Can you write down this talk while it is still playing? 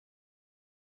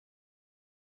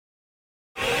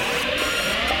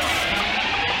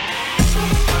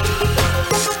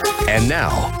And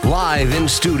now, live in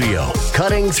studio,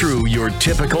 cutting through your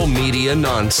typical media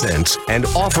nonsense and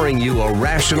offering you a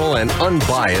rational and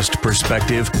unbiased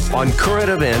perspective on current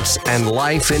events and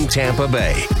life in Tampa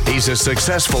Bay. He's a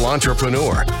successful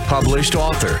entrepreneur, published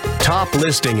author, top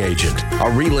listing agent,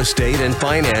 a real estate and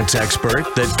finance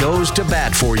expert that goes to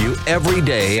bat for you every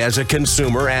day as a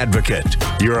consumer advocate.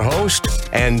 Your host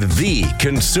and the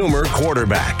consumer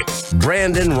quarterback,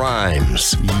 Brandon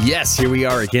Rhymes. Yes, here we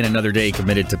are again, another day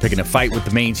committed to picking a fight with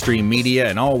the mainstream media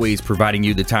and always providing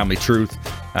you the timely truth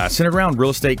centered around real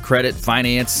estate, credit,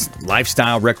 finance,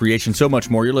 lifestyle, recreation, so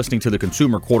much more. You're listening to the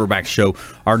Consumer Quarterback Show.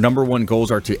 Our number one goals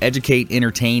are to educate,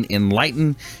 entertain,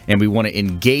 enlighten, and we want to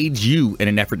engage you in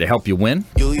an effort to help you win.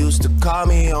 You used to call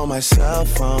me on my cell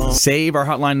phone. Save our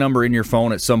hotline number in your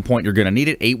phone. At some point, you're going to need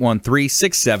it.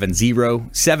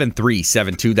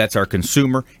 813-670-7372. That's our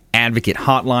Consumer Advocate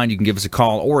hotline. You can give us a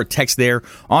call or a text there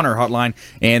on our hotline.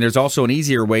 And there's also an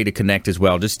easier way to connect as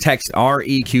well. Just text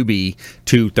REQB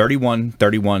to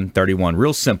 313131.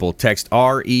 Real simple. Text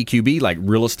REQB, like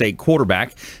real estate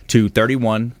quarterback, to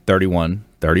 313131.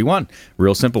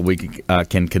 Real simple. We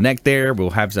can connect there. We'll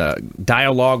have a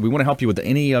dialogue. We want to help you with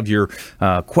any of your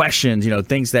questions,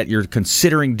 things that you're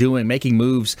considering doing, making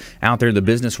moves out there in the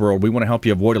business world. We want to help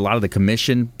you avoid a lot of the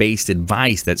commission-based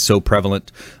advice that's so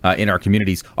prevalent in our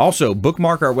communities. Also,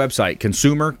 bookmark our website,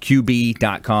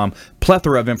 consumerqb.com.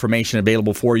 Plethora of information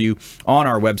available for you on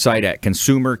our website at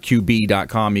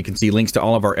consumerqb.com. You can see links to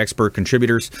all of our expert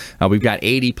contributors. We've got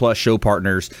 80-plus show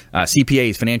partners,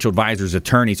 CPAs, financial advisors,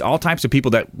 attorneys, all types of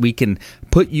people that we can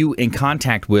put you in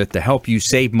contact with to help you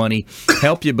save money,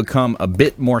 help you become a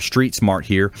bit more street smart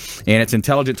here. And it's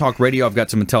Intelligent Talk Radio. I've got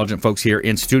some intelligent folks here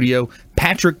in studio.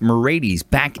 Patrick Morades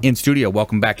back in studio.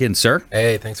 Welcome back in, sir.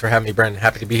 Hey, thanks for having me, Brandon.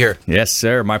 Happy to be here. Yes,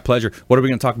 sir. My pleasure. What are we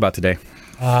going to talk about today?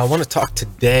 I want to talk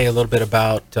today a little bit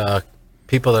about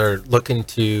people that are looking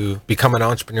to become an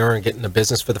entrepreneur and get into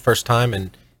business for the first time,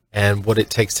 and what it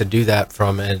takes to do that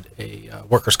from a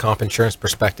workers' comp insurance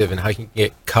perspective, and how you can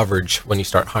get coverage when you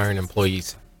start hiring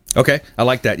employees. Okay, I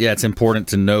like that. Yeah, it's important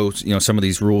to know, some of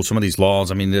these rules, some of these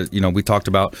laws. I mean, we talked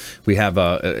about, we have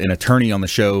an attorney on the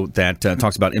show that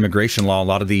talks about immigration law. A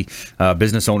lot of the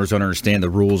business owners don't understand the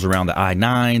rules around the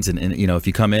I-9s, and if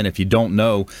you come in, if you don't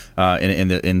know,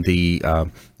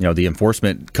 the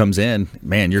enforcement comes in,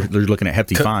 man, you're looking at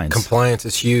hefty fines. Compliance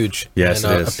is huge. Yes,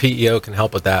 and it is. A PEO can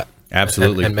help with that.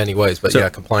 Absolutely. In many ways, but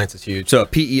compliance is huge. So a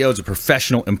PEO is a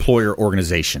professional employer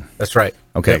organization. That's right.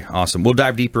 Okay, Yep. Awesome. We'll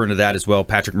dive deeper into that as well.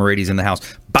 Patrick Morades in the house.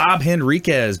 Bob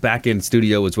Henriquez back in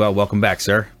studio as well. Welcome back,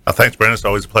 sir. Thanks, Brandon. It's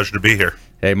always a pleasure to be here.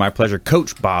 Hey, my pleasure.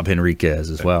 Coach Bob Henriquez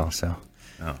as well. So.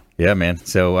 Yeah, man.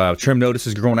 So trim notice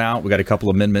is going out. We got a couple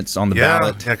amendments on the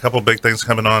ballot. Yeah, a couple of big things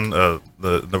coming on over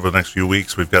the next few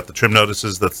weeks. We've got the trim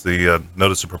notices. That's the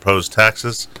notice of proposed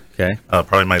taxes. Okay.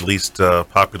 Probably my least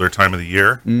popular time of the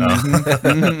year.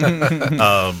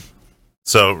 Mm-hmm.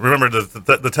 So remember,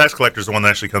 the tax collector is the one that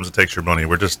actually comes and takes your money.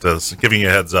 We're just giving you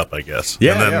a heads up, I guess.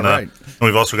 Yeah, and then, right. And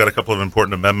we've also got a couple of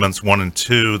important amendments, 1 and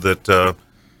 2, that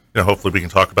hopefully we can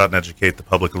talk about and educate the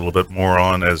public a little bit more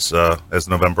on as the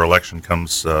November election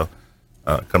comes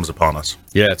upon us.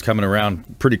 Yeah, it's coming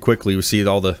around pretty quickly. We see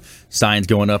all the signs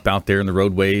going up out there in the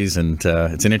roadways, and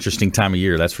it's an interesting time of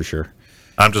year, that's for sure.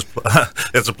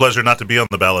 It's a pleasure not to be on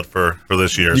the ballot for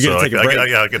this year. You get to take a break.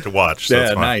 I get to watch. So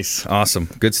yeah, nice. Awesome.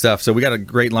 Good stuff. So we got a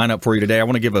great lineup for you today. I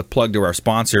want to give a plug to our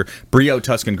sponsor, Brio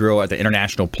Tuscan Grill at the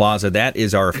International Plaza. That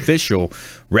is our official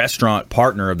restaurant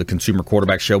partner of the Consumer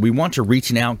Quarterback Show. We want you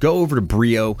reaching out. Go over to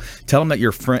Brio. Tell them that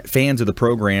you're fans of the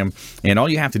program, and all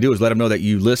you have to do is let them know that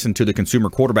you listen to the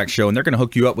Consumer Quarterback Show, and they're going to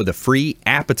hook you up with a free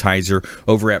appetizer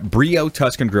over at Brio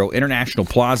Tuscan Grill, International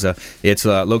Plaza. It's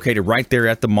located right there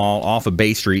at the mall off of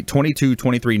Bay Street,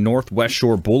 2223 Northwest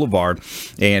Shore Boulevard,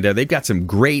 and they've got some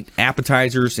great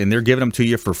appetizers, and they're giving them to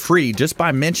you for free just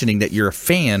by mentioning that you're a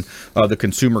fan of the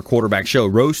Consumer Quarterback Show.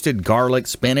 Roasted garlic,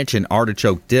 spinach, and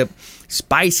artichoke dip,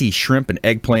 spicy shrimp and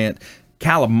eggplant,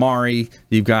 calamari.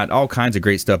 You've got all kinds of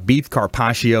great stuff. Beef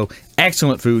carpaccio,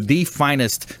 excellent food, the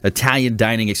finest Italian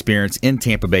dining experience in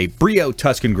Tampa Bay. Brio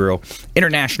Tuscan Grill,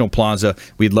 International Plaza.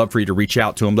 We'd love for you to reach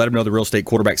out to them. Let them know the Real Estate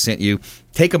Quarterback sent you.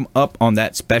 Take them up on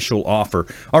that special offer.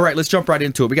 All right, let's jump right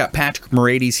into it. We got Patrick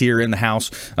Morades here in the house.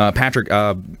 Patrick,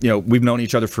 we've known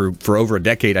each other for over a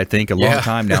decade, I think, a long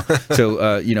time now.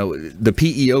 So, the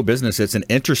PEO business, it's an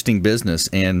interesting business,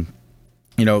 and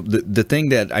the thing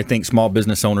that I think small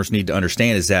business owners need to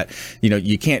understand is that,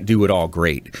 you can't do it all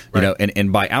great, right.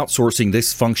 And by outsourcing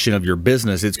this function of your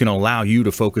business, it's going to allow you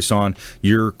to focus on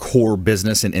your core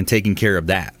business and taking care of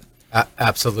that.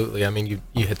 Absolutely. I mean,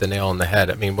 you hit the nail on the head.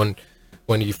 I mean,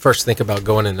 when you first think about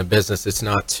going into business, it's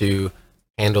not to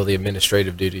handle the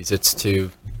administrative duties. It's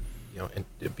to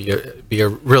be a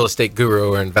real estate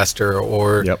guru or investor,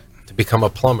 or to become a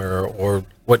plumber, or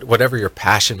whatever your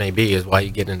passion may be is why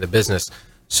you get into business.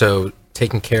 So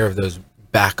taking care of those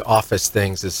back office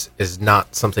things is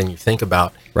not something you think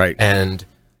about. Right. And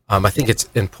I think it's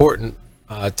important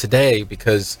today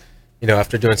because,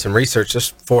 after doing some research,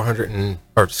 just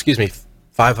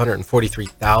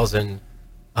 543,000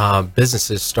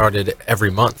 businesses started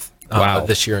every month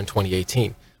this year in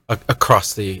 2018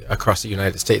 across the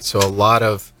United States. So a lot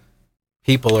of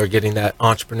people are getting that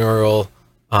entrepreneurial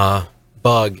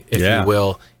bug, if you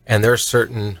will, and there are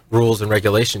certain rules and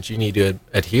regulations you need to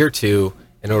adhere to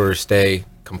in order to stay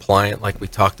compliant, like we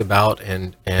talked about,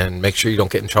 and make sure you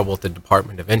don't get in trouble with the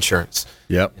Department of Insurance.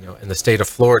 Yep. In the state of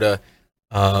Florida,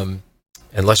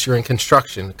 unless you're in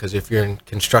construction, because if you're in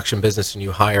construction business and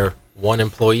you hire one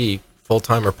employee,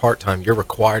 full-time or part-time, you're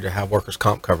required to have workers'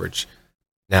 comp coverage.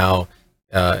 Now,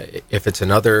 if it's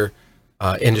another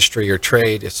industry or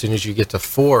trade, as soon as you get to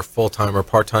 4 full-time or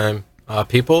part-time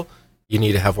people, you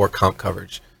need to have work comp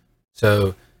coverage.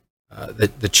 So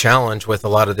the challenge with a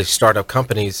lot of these startup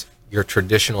companies, your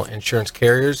traditional insurance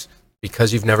carriers,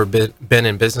 because you've never been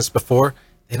in business before,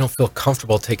 they don't feel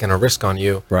comfortable taking a risk on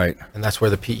you. Right. And that's where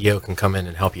the PEO can come in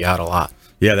and help you out a lot.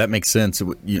 Yeah, that makes sense.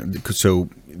 So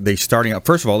they starting out.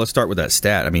 First of all, let's start with that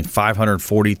stat. I mean,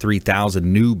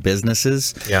 543,000 new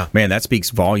businesses. Yeah, man, that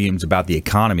speaks volumes about the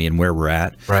economy and where we're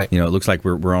at. Right. It looks like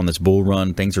we're on this bull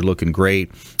run. Things are looking great.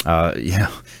 I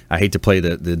hate to play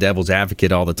the devil's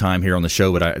advocate all the time here on the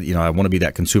show, but I want to be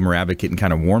that consumer advocate and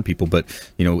kind of warn people. But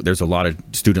there's a lot of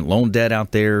student loan debt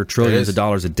out there, trillions of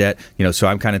dollars of debt. So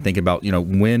I'm kind of thinking about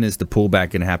when is the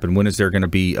pullback going to happen? When is there going to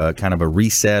be kind of a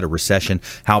reset, a recession?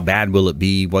 How bad will it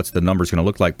be? What's the numbers going to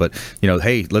look like? But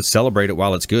hey, let's celebrate it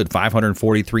while it's good.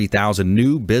 543,000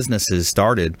 new businesses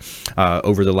started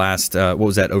over the last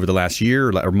over the last year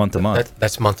or month to month.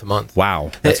 That's month to month.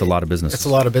 Wow, that's a lot of businesses. It's a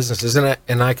lot of businesses,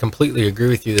 and I completely agree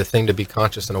with you. The thing to be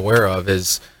conscious and aware of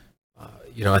is,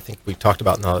 I think we talked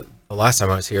about the last time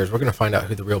I was here, is we're going to find out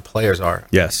who the real players are.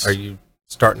 Yes. Are you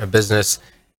starting a business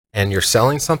and you're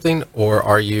selling something, or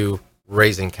are you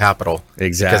raising capital?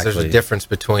 Exactly. Because there's a difference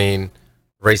between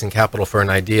raising capital for an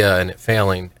idea and it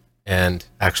failing and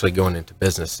actually going into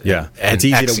business. And it's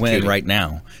easy to win right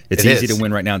now. It's easy to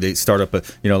win right now. They start up a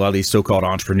lot of these so-called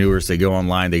entrepreneurs, they go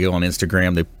online, they go on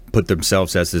Instagram, they put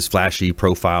themselves as this flashy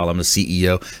profile. I'm the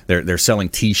CEO. They're selling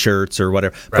T-shirts or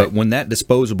whatever. Right. But when that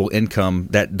disposable income,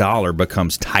 that dollar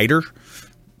becomes tighter,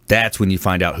 that's when you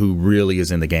find out who really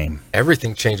is in the game.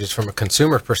 Everything changes from a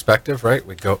consumer perspective, right?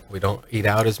 We don't eat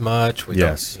out as much. We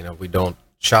don't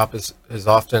shop as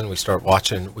often. We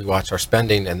watch our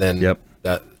spending, and then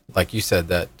that, like you said,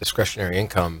 that discretionary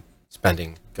income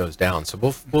spending goes down. So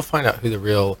we'll find out who the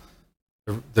real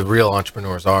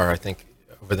entrepreneurs are, I think,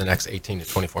 over the next 18 to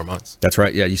 24 months. That's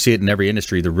right. Yeah, you see it in every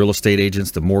industry. The real estate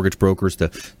agents, the mortgage brokers,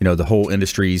 the whole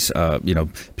industries.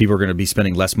 People are going to be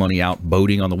spending less money out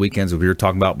boating on the weekends, as we were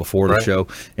talking about before the show.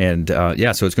 And so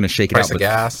it's going to shake it out. Price of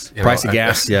gas. Price of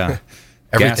gas. Yeah.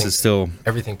 Gas is still...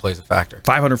 Everything plays a factor.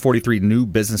 543 new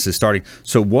businesses starting.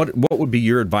 So what would be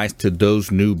your advice to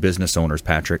those new business owners,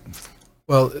 Patrick?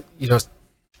 Well,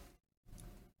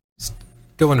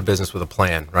 go into business with a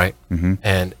plan, right? Mm-hmm.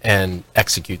 And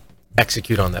execute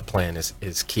on that plan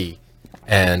is key.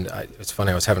 And it's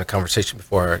funny, I was having a conversation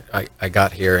before I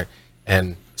got here,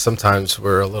 and sometimes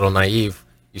we're a little naive.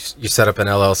 You set up an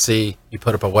LLC, you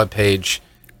put up a web page,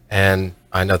 and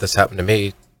I know this happened to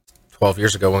me 12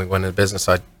 years ago when we went into business.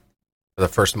 For the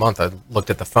first month, I looked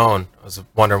at the phone. I was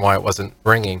wondering why it wasn't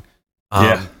ringing.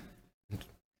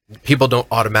 People don't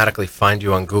automatically find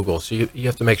you on Google, so you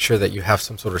have to make sure that you have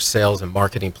some sort of sales and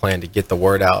marketing plan to get the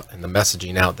word out and the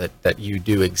messaging out that you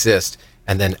do exist.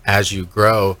 And then as you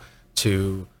grow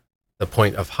to the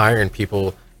point of hiring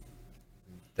people,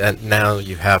 that now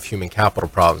you have human capital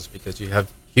problems, because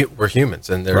we're humans,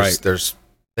 and there's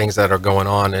things that are going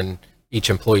on in each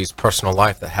employee's personal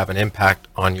life that have an impact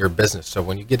on your business. So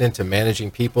when you get into managing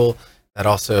people, that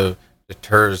also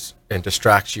deters and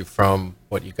distracts you from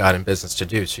what you got in business to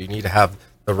do. So you need to have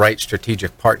the right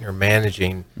strategic partner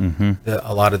managing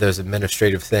a lot of those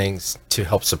administrative things to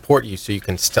help support you, so you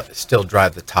can still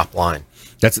drive the top line.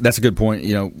 That's a good point.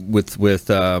 With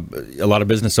a lot of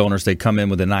business owners, they come in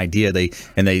with an idea,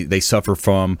 they suffer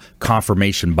from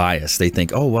confirmation bias. They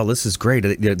think, oh well, this is great.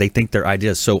 They think their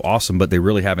idea is so awesome, but they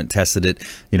really haven't tested it.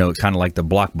 It's kind of like the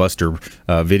Blockbuster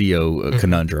video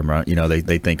conundrum, right?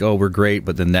 They think, oh, we're great,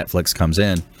 but then Netflix comes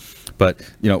in. But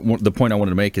the point I wanted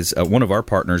to make is one of our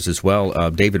partners as well,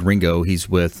 David Ringo. He's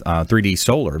with 3D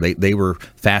Solar. They were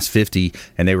Fast 50,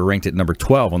 and they were ranked at number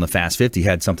 12 on the Fast 50.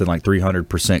 Had something like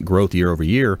 300% growth year over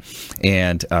year,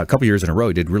 and a couple years in a row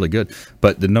he did really good.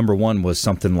 But the number one was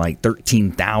something like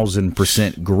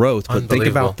 13,000% growth. But think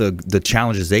about the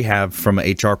challenges they have from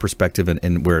an HR perspective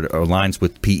and where it aligns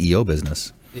with PEO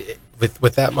business.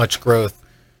 With that much growth,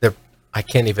 I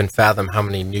can't even fathom how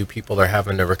many new people they're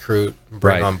having to recruit,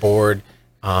 bring on board.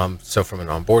 So from an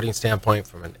onboarding standpoint,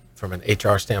 from an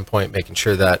HR standpoint, making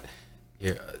sure that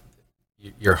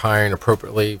you're hiring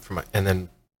appropriately, and then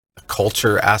the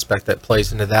culture aspect that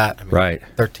plays into that. I mean,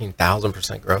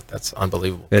 13,000% growth. That's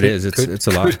unbelievable. It is. It's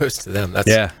a lot. Kudos to them.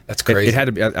 That's crazy. It had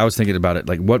to be. I was thinking about it.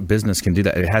 Like, what business can do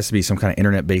that? It has to be some kind of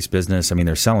internet-based business. I mean,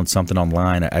 they're selling something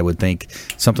online. I would think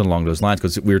something along those lines.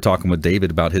 Because we were talking with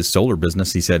David about his solar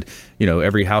business. He said,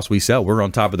 every house we sell, we're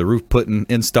on top of the roof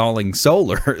installing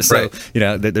solar. So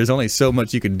there's only so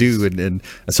much you can do in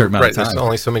a certain amount of time. There's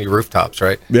only so many rooftops,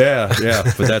 right? Yeah.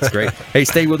 But that's great. Hey,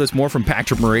 stay with us. More from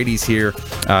Patrick Morades here.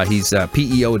 He's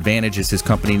PEO Advantage is his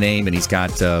company name, and he's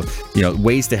got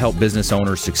ways to help business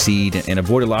owners succeed and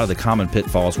avoid a lot of the common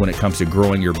pitfalls when it comes to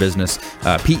growing your business.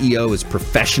 PEO is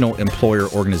professional employer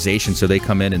organization, so they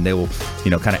come in and they will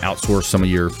kind of outsource some of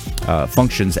your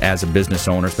functions as a business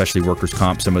owner, especially workers'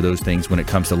 comp, some of those things when it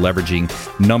comes to leveraging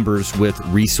numbers with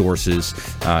resources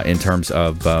in terms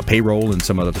of payroll and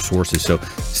some other sources. So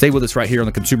stay with us right here on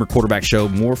the Consumer Quarterback Show.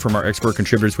 More from our expert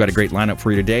contributors. We've got a great lineup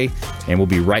for you today, and we'll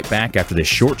be right back after this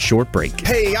short break.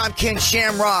 Hey, I'm Ken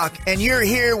Shamrock, and you're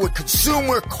here with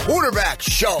Consumer Quarterback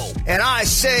Show. And I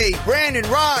say, Brandon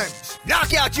Rhymes,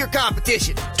 knock out your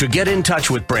competition. To get in touch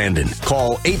with Brandon,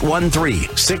 call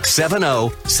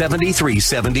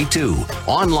 813-670-7372.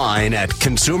 Online at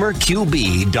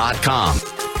consumerqb.com.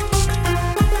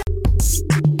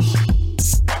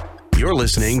 You're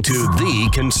listening to the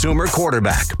Consumer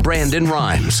Quarterback, Brandon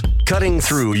Rhymes, cutting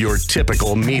through your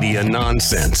typical media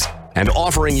nonsense and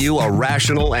offering you a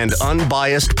rational and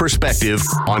unbiased perspective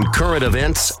on current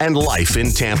events and life in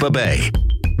Tampa Bay.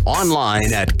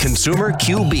 Online at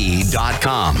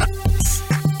consumerqb.com.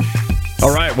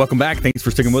 All right, welcome back. Thanks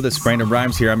for sticking with us. Brandon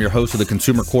Rhymes here. I'm your host of the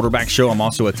Consumer Quarterback Show. I'm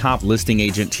also a top listing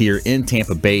agent here in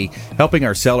Tampa Bay, helping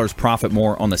our sellers profit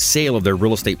more on the sale of their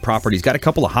real estate properties. Got a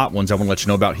couple of hot ones I want to let you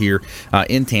know about here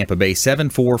in Tampa Bay.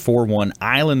 7441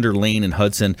 Islander Lane in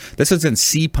Hudson. This is in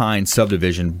Sea Pine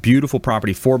subdivision. Beautiful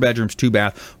property, 4 bedrooms, 2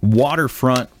 bath,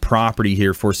 waterfront property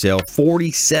here for sale,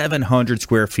 4,700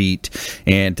 square feet,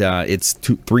 and it's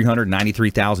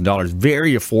 $393,000.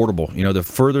 Very affordable. The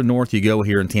further north you go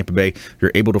here in Tampa Bay,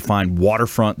 you're able to find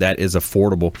waterfront that is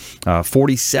affordable.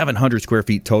 4,700 square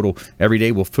feet total. Every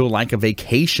day will feel like a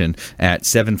vacation at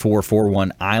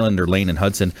 7441 Islander Lane in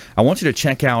Hudson. I want you to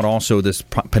check out also this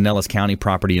Pinellas County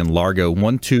property in Largo,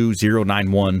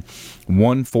 12091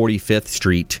 145th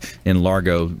Street in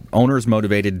Largo. Owners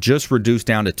motivated, just reduced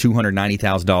down to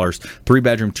 $290,000.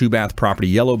 3-bedroom, 2-bath property.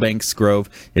 Yellow Banks Grove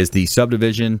is the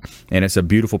subdivision, and it's a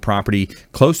beautiful property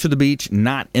close to the beach,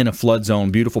 not in a flood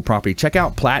zone. Beautiful property. Check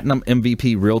out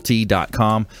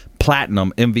PlatinumMVPRealty.com.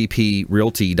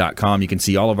 PlatinumMVPRealty.com. You can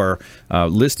see all of our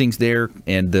listings there,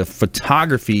 and the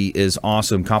photography is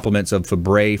awesome. Compliments of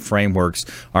Fabre Frameworks.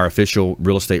 Our official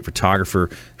real estate photographer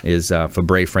is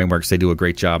Fabre Frameworks. They do a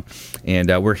great job.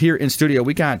 And we're here in studio.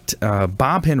 We got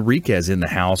Bob Henriquez in the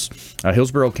house,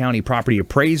 Hillsborough County property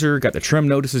appraiser. Got the trim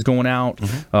notices going out.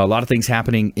 A lot of things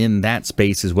happening in that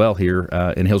space as well here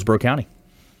in Hillsborough County.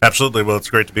 Absolutely. Well,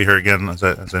 it's great to be here again,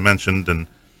 as I mentioned, and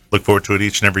look forward to it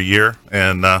each and every year.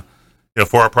 And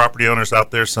for our property owners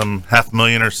out there, some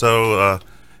 500,000 or so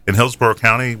in Hillsborough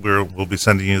County, we'll be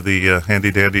sending you the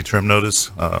handy-dandy trim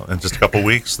notice in just a couple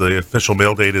weeks. The official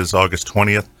mail date is August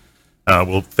 20th.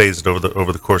 We'll phase it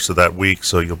over the course of that week,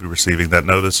 so you'll be receiving that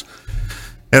notice.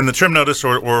 And the trim notice,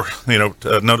 or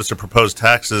notice of proposed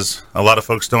taxes, a lot of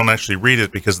folks don't actually read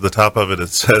it because at the top of it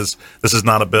says, "This is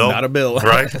not a bill." Not a bill,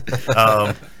 right?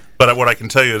 But what I can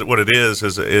tell you, what it is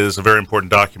a very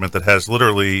important document that has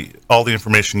literally all the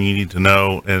information you need to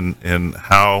know and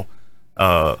how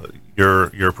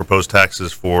your proposed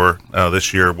taxes for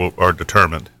this year are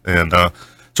determined. And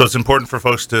so it's important for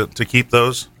folks to keep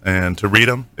those and to read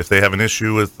them. If they have an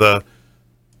issue with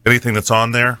anything that's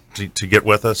on there, to get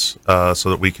with us so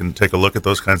that we can take a look at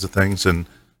those kinds of things and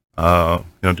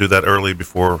do that early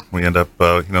before we end up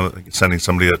sending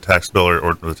somebody a tax bill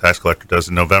or the tax collector does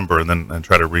in November and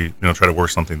try to work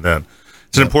something then.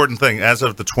 It's an important thing. As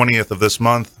of the 20th of this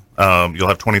month, you'll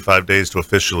have 25 days to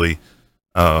officially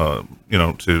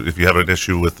if you have an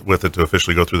issue with it, to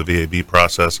officially go through the VAB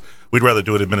process. We'd rather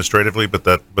do it administratively,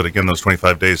 but again, those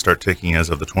 25 days start ticking as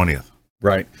of the 20th.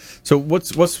 Right. So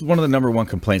what's one of the number one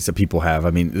complaints that people have?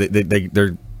 I mean,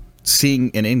 they're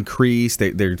seeing an increase.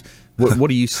 What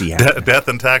do you see happening? Death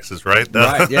and taxes, right?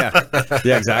 Right. Yeah.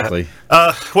 Yeah. Exactly.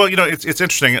 Well, it's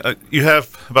interesting. You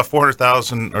have about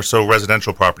 400,000 or so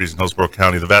residential properties in Hillsborough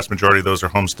County. The vast majority of those are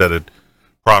homesteaded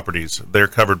properties. They're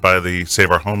covered by the Save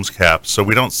Our Homes cap, so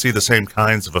we don't see the same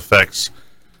kinds of effects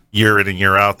year in and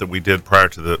year out that we did prior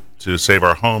to Save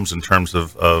Our Homes in terms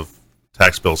of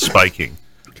tax bills spiking.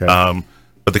 Okay.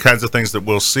 But the kinds of things that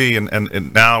we'll see,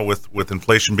 and now with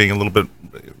inflation being a little bit,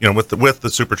 with the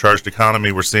supercharged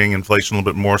economy, we're seeing inflation a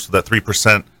little bit more. So that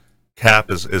 3% cap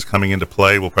is coming into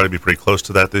play. We'll probably be pretty close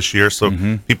to that this year. So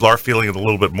people are feeling it a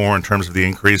little bit more in terms of the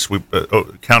increase.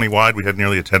 Countywide, we had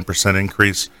nearly a 10%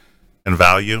 increase in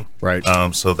value. Right.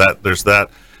 So that there's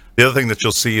that. The other thing that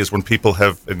you'll see is when people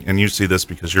have, and you see this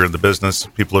because you're in the business,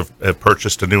 people have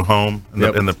purchased a new home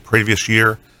in the previous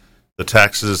year. The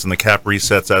taxes and the cap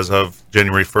resets as of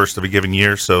January 1st of a given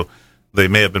year. So they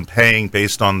may have been paying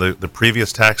based on the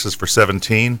previous taxes for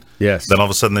 17. Yes. Then all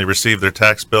of a sudden they receive their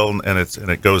tax bill and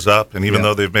it goes up. And even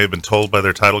though they may have been told by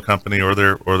their title company or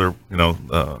their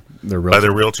by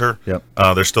their realtor,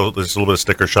 there's a little bit of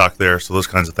sticker shock there. So those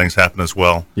kinds of things happen as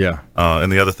well. Yeah. And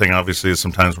the other thing obviously is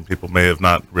sometimes when people may have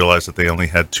not realized that they only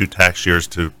had 2 tax years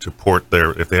to port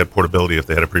if they had portability, if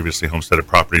they had a previously homesteaded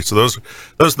property. So those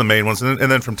are the main ones. And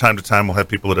then from time to time we'll have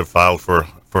people that have filed for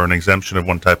an exemption of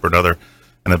one type or another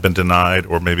and have been denied,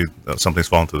 or maybe something's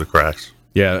fallen through the cracks.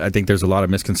 Yeah, I think there's a lot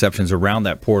of misconceptions around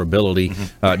that portability.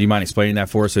 Do you mind explaining that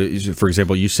for us? So, for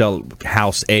example, you sell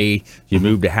house A, you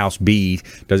move to house B.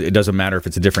 It doesn't matter if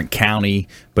it's a different county,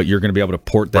 but you're going to be able to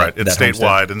port that. Right, it's statewide,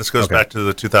 homestead. And this goes back to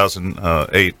the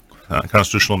 2008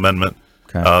 constitutional amendment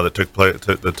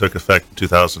that took effect in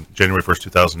January 1st,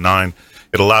 2009.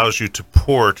 It allows you to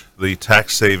port the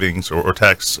tax savings or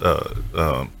tax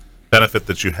benefit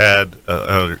that you had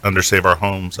under Save Our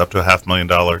Homes up to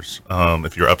 $500,000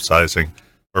 if you're upsizing,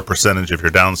 or a percentage if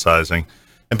you're downsizing.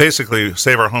 And basically,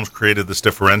 Save Our Homes created this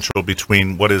differential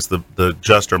between what is the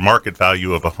just or market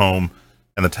value of a home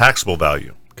and the taxable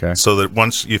value. Okay. So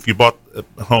that if you bought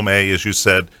home A, as you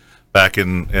said, back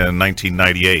in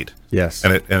 1998, yes,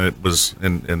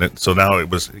 so now it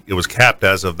was capped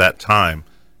as of that time.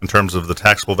 In terms of the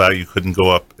taxable value, couldn't go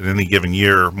up in any given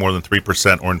year more than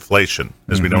 3% or inflation.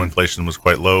 As we know, inflation was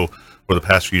quite low for the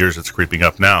past few years. It's creeping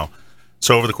up now.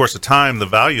 So over the course of time, the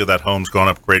value of that home's gone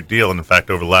up a great deal. And in fact,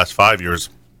 over the last 5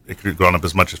 years, it could have gone up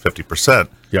as much as 50%.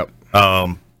 Yep.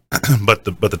 But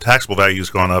the taxable value has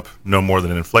gone up no more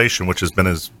than inflation, which has been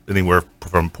anywhere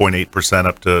from 0.8%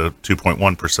 up to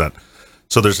 2.1%.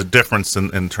 So there's a difference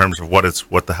in terms of what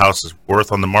the house is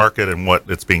worth on the market and what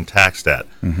it's being taxed at.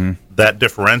 That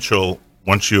differential,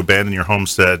 once you abandon your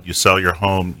homestead, you sell your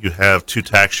home, you have 2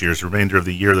 tax years, the remainder of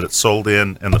the year that it's sold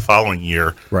in and the following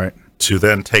year, right, to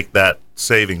then take that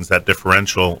savings, that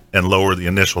differential, and lower the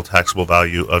initial taxable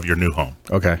value of your new home.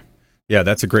 Okay. Yeah,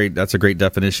 that's a great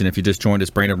definition. If you just joined us,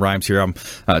 Brandon Rhymes here. I'm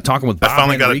talking with Bob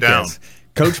finally Henriquez. Got it down.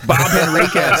 Coach Bob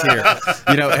Henriquez here.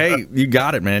 Hey, you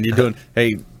got it, man. You're doing.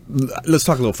 Hey, let's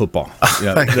talk a little football.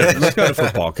 Let's go to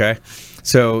football, okay?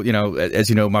 So, as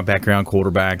you know, my background,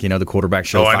 quarterback, the quarterback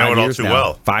show. Oh, I know it all too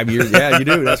well. 5 years. Yeah, you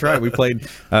do. That's right. We played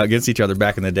against each other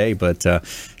back in the day. But,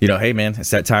 hey, man,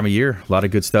 it's that time of year. A lot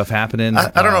of good stuff happening. I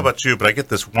don't know about you, but I get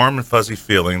this warm and fuzzy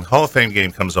feeling. The Hall of Fame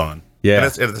game comes on. Yeah. And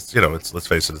it's let's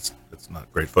face it, it's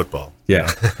not great football.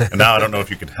 Yeah. And now I don't know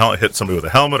if you can hit somebody with a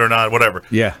helmet or not, whatever.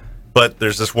 Yeah. But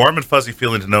there's this warm and fuzzy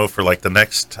feeling to know for like the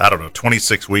next,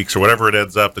 26 weeks or whatever it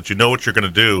ends up, that you know what you're going to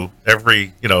do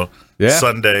every,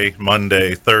 Sunday,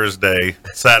 Monday, Thursday,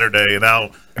 Saturday, and now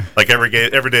like every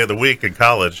day of the week in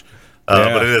college.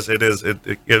 But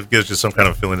it gives you some kind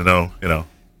of feeling to know,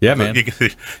 Yeah, man. You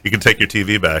can take your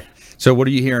TV back. So what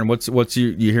are you hearing? What's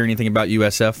you hear anything about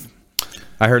USF?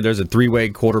 I heard there's a 3-way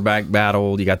quarterback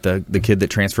battle. You got the kid that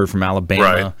transferred from Alabama.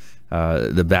 Right.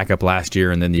 The backup last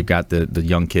year, and then you've got the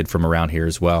young kid from around here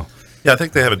as well. Yeah, I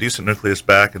think they have a decent nucleus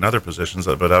back in other positions,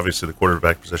 but obviously the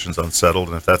quarterback position's unsettled,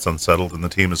 and if that's unsettled, then the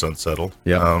team is unsettled.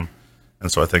 Yeah.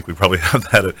 And so I think we probably have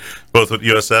that both at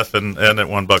USF and at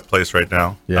One Buck Place right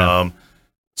now. Yeah.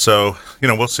 So,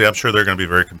 we'll see. I'm sure they're going to be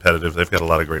very competitive. They've got a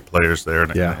lot of great players there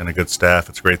and a good staff.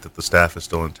 It's great that the staff is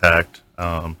still intact,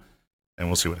 and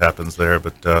we'll see what happens there.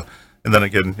 But and then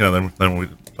again, then we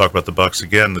talk about the Bucks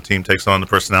again. The team takes on the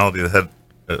personality of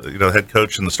the head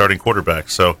coach and the starting quarterback.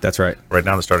 So that's right. Right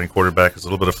now, the starting quarterback is a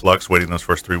little bit of flux, waiting those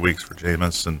first 3 weeks for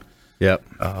Jameis, and Yep.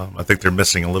 I think they're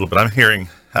missing a little bit. I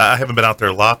haven't been out there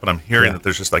a lot, but I'm hearing that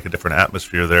there's just like a different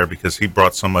atmosphere there because he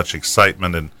brought so much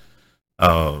excitement and,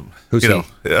 Who's he? I'm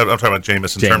talking about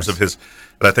Jameis in terms of his,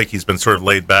 but I think he's been sort of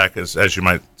laid back as you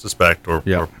might suspect or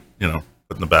put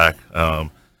in the back.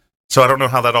 So I don't know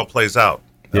how that all plays out.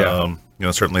 Yeah.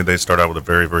 Certainly they start out with a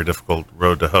very, very difficult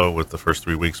road to hoe with the first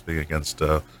 3 weeks being against,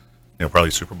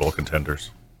 probably Super Bowl contenders.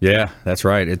 Yeah, that's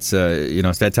right. It's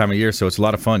it's that time of year, so it's a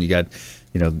lot of fun. You got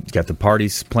the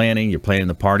parties planning. You're planning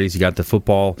the parties. You got the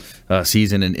football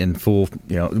season in full.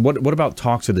 What about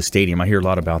talks of the stadium? I hear a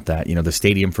lot about that. The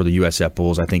stadium for the USF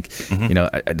Bulls. I think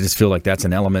I just feel like that's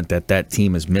an element that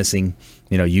team is missing.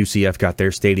 UCF got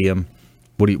their stadium.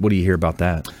 What do you hear about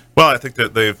that? Well, I think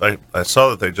that I saw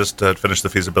that they just finished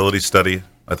the feasibility study.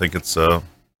 I think it's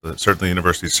certainly the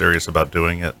university is serious about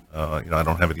doing it. I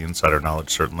don't have any insider knowledge,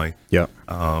 certainly. Yeah.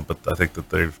 But I think that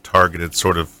they've targeted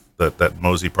sort of that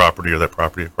Mosey property or that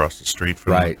property across the street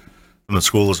from the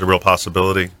school is a real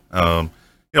possibility.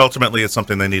 Ultimately, it's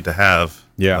something they need to have.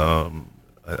 Yeah.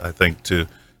 I think to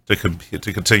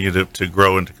continue to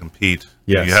grow and to compete.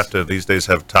 Yes. You have to these days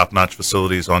have top-notch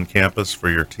facilities on campus for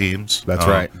your teams. That's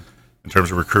right. In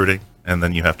terms of recruiting. And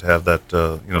then you have to have that,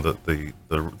 the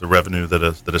revenue that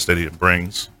a stadium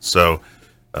brings. So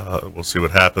we'll see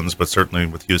what happens. But certainly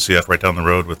with UCF right down the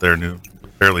road with their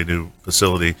fairly new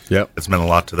facility, it's meant a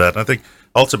lot to that. And I think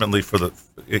ultimately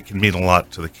it can mean a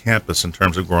lot to the campus in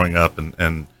terms of growing up.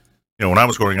 And when I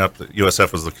was growing up,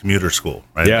 USF was the commuter school,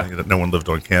 right? Yeah. No one lived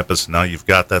on campus. Now you've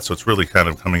got that, so it's really kind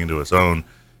of coming into its own.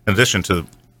 In addition to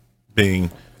being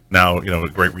now, a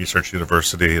great research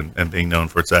university and being known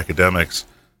for its academics.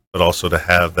 But also to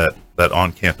have that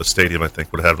on-campus stadium, I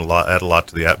think, would add a lot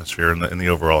to the atmosphere and the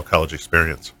overall college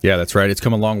experience. Yeah, that's right. It's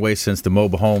come a long way since the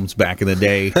mobile homes back in the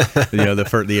day.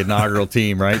 The inaugural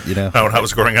team, right? When I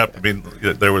was growing up,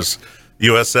 there was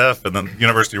USF and then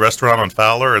University Restaurant on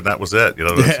Fowler, and that was it.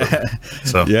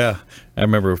 So yeah. I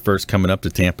remember first coming up to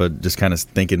Tampa, just kind of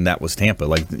thinking that was Tampa.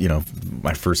 Like, I'm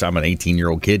an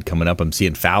 18-year-old kid coming up, I'm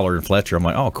seeing Fowler and Fletcher. I'm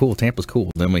like, oh, cool, Tampa's cool.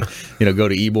 Then we, go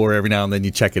to Ybor every now and then.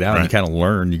 You check it out, and you kind of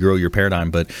learn, you grow your paradigm.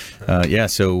 But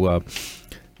so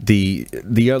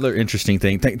the other interesting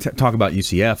thing, talk about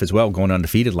UCF as well, going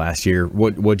undefeated last year.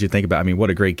 What'd you think about? What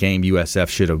a great game. USF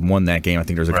should have won that game. I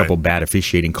think there was a couple bad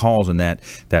officiating calls in that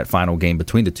final game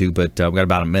between the two. But we've got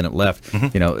about a minute left.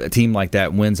 Mm-hmm. A team like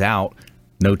that wins out.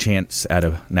 No chance at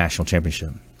a national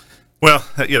championship. Well,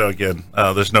 again,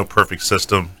 there's no perfect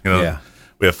system.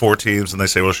 We have 4 teams, and they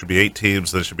say, well, it should be 8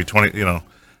 teams. There should be 20.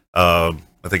 I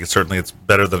think it's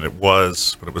better than it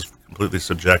was, but it was completely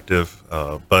subjective.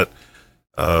 But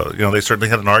they certainly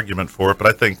had an argument for it. But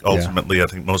I think ultimately, I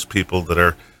think most people that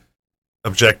are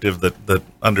objective that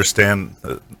understand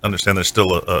there's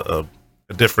still a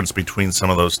difference between some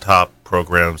of those top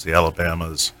programs, the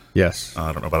Alabamas. Yes.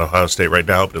 I don't know about Ohio State right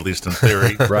now, but at least in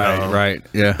theory. Right.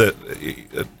 Yeah. Did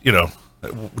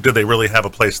they really have a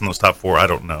place in those top 4? I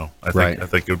don't know. I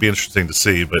think it would be interesting to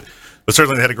see, but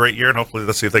certainly they had a great year, and hopefully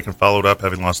let's see if they can follow it up,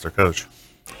 having lost their coach.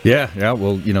 Yeah.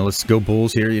 Well, let's go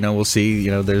Bulls here. We'll see.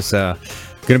 There's going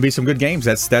to be some good games.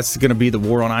 That's going to be the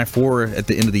war on I-4 at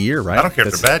the end of the year, right? I don't care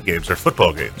if they're bad games; they're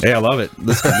football games. Yeah, I love it.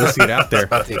 Let's get out there.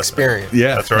 About the experience.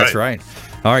 Yeah, that's right.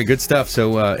 All right, good stuff.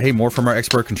 So, hey, more from our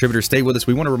expert contributors. Stay with us.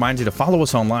 We want to remind you to follow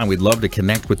us online. We'd love to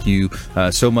connect with you.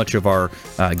 So much of our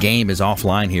game is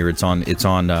offline here. It's on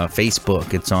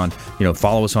Facebook. It's on,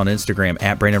 follow us on Instagram,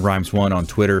 at Brandon Rhymes 1 on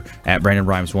Twitter, at Brandon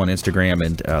Rhymes 1 Instagram,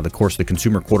 and, of course, the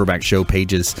Consumer Quarterback Show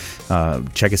pages.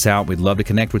 Check us out. We'd love to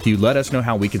connect with you. Let us know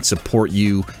how we can support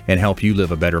you and help you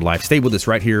live a better life. Stay with us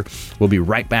right here. We'll be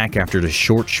right back after the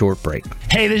short break.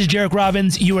 Hey, this is Jarek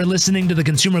Robbins. You are listening to the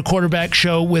Consumer Quarterback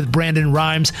Show with Brandon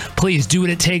Rhymes. Please do what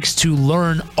it takes to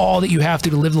learn all that you have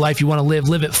to live the life you want to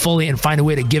live it fully, and find a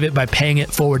way to give it by paying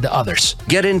it forward to others.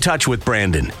 Get in touch with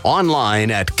Brandon online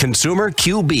at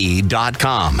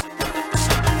consumerqb.com.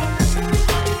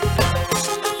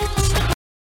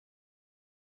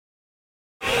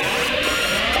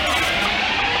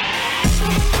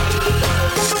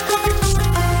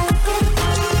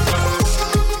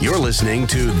 You're listening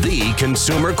to the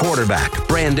Consumer Quarterback,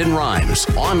 Brandon Rhymes,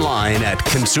 online at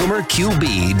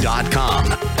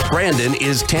consumerqb.com. Brandon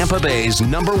is Tampa Bay's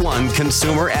 #1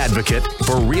 consumer advocate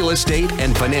for real estate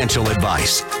and financial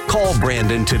advice. Call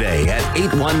Brandon today at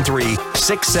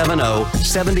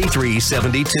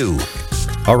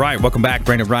 813-670-7372. All right, welcome back.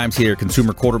 Brandon Rhymes here,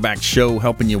 Consumer Quarterback Show,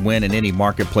 helping you win in any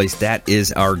marketplace. That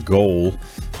is our goal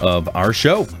of our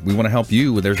show. We want to help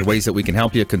you. There's ways that we can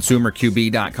help you.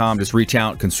 ConsumerQB.com. Just reach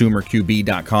out,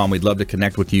 ConsumerQB.com. We'd love to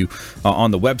connect with you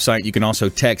on the website. You can also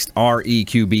text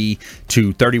REQB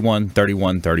to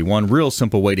 313131. Real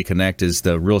simple way to connect is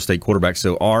the real estate quarterback.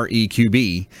 So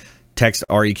REQB. Text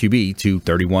REQB to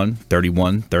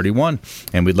 313131,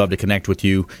 and we'd love to connect with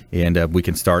you, and we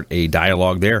can start a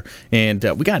dialogue there. And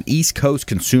we got East Coast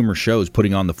Consumer Shows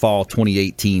putting on the Fall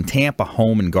 2018 Tampa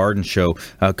Home and Garden Show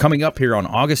coming up here on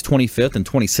August 25th and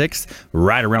 26th,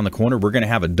 right around the corner. We're going to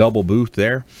have a double booth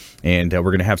there, and we're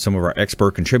going to have some of our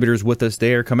expert contributors with us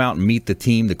there. Come out and meet the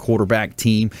team, the quarterback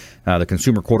team, the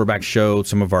Consumer Quarterback Show.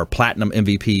 Some of our Platinum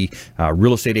MVP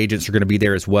real estate agents are going to be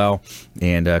there as well,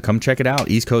 and come check it out.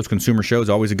 East Coast Consumer Show is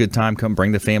always a good time. Come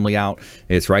bring the family out.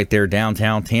 It's right there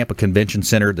downtown Tampa Convention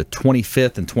Center, the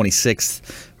 25th and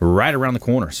 26th, right around the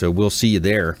corner. So we'll see you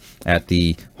there at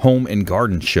the Home and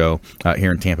Garden Show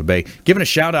here in Tampa Bay. Giving a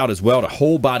shout out as well to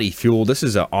Whole Body Fuel. This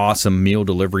is an awesome meal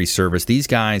delivery service. These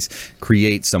guys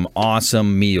create some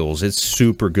awesome meals. It's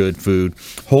super good food.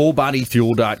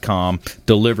 WholeBodyFuel.com,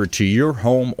 delivered to your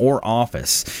home or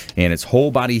office. And it's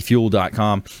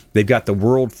WholeBodyFuel.com. They've got the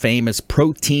world famous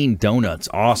protein donuts.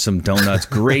 Awesome donuts,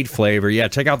 great flavor. Yeah,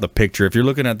 check out the picture. If you're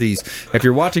looking at these, if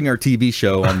you're watching our TV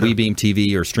show on WeBeam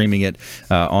TV or streaming it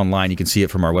online, you can see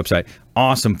it from our website.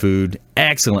 Awesome food,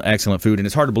 excellent food, and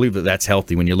it's hard to believe that that's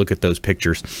healthy when you look at those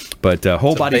pictures. But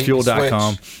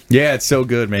WholeBodyFuel.com, yeah, it's so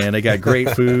good, man. They got great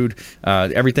food,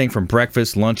 everything from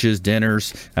breakfast, lunches,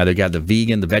 dinners. They got the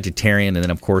vegan, the vegetarian, and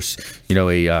then of course,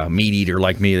 a meat eater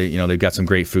like me. They've got some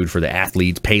great food for the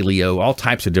athletes, paleo, all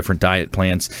types of different diet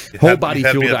plans.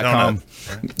 WholeBodyFuel.com. Right?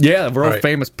 Yeah, world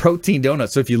famous protein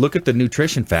donuts. So if you look at the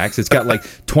nutrition facts, it's got like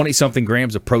 20-something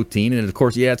grams of protein, and of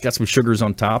course, yeah, it's got some sugars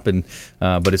on top, and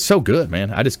but it's so good,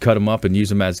 man. I just cut them up and use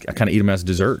them I kind of eat them as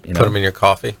dessert. Put them in your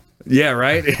coffee. Yeah,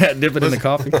 right. Dip it in the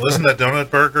coffee. Isn't that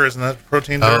donut burger? Isn't that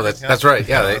protein? Oh, that's right.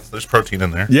 Yeah, there's protein in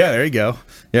there. Yeah, there you go.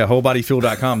 Yeah,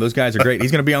 WholeBodyFuel.com. Those guys are great.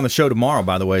 He's going to be on the show tomorrow,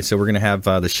 by the way. So we're going to have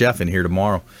the chef in here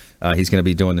tomorrow. He's going to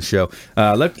be doing the show.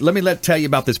 Let me tell you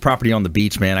about this property on the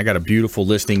beach, man. I got a beautiful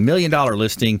listing, $1 million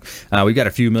listing. We've got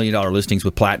a few $1 million listings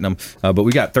with Platinum, but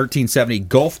we got 1370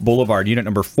 Gulf Boulevard, unit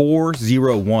number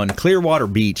 401, Clearwater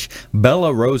Beach,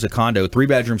 Bella Rosa condo, 3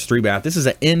 bedrooms, 3 bath. This is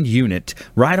an end unit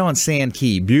right on Sand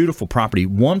Key. Beautiful property,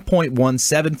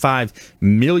 $1.175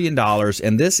 million,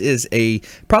 and this is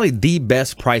probably the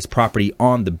best price property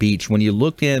on the beach. When you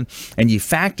look in and you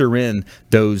factor in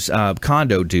those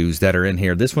condo dues that are in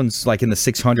here, this one's like in the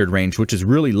 600 range, which is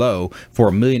really low for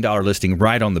a $1 million listing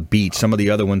right on the beach. Some of the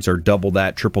other ones are double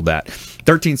that, triple that.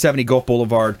 1370 Gulf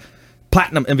Boulevard,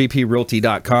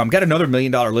 PlatinumMVPRealty.com. Got another $1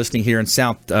 million listing here in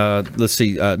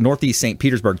Northeast St.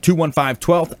 Petersburg, 215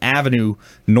 12th Avenue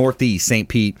Northeast St.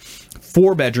 Pete.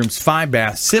 4 bedrooms, 5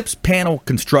 baths, SIPS panel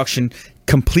construction.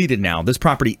 Completed now. This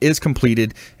property is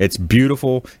completed. It's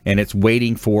beautiful, and it's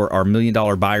waiting for our $1 million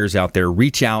buyers out there.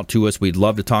 Reach out to us. We'd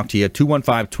love to talk to you.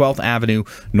 215 12th Avenue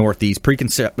Northeast.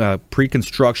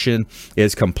 Pre-construction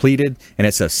is completed, and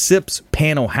it's a SIPS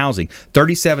panel housing.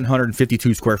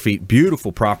 3,752 square feet.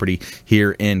 Beautiful property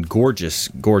here in gorgeous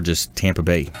Tampa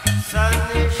Bay.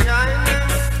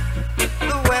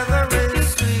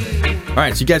 All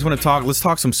right, so you guys want to talk? Let's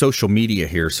talk some social media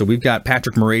here. So we've got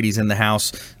Patrick Morades in the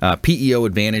house, PEO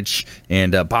Advantage,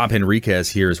 and Bob Henriquez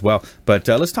here as well. But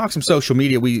let's talk some social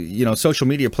media. Social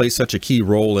media plays such a key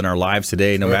role in our lives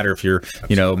today. No matter if you're,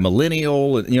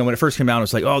 millennial. When it first came out, it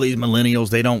was like, oh, these millennials,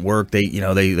 they don't work. They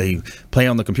play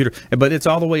on the computer. But it's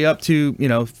all the way up to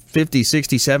 50,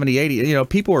 60, 70, 80.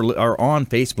 People are on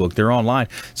Facebook. They're online.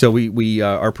 So we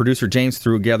our producer James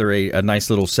threw together a nice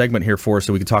little segment here for us,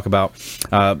 so we could talk about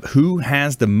who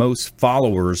has the most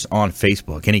followers on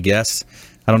Facebook. Any guess?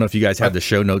 I don't know if you guys have the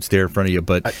show notes there in front of you,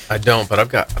 but I don't. But I've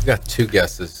got 2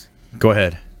 guesses. Go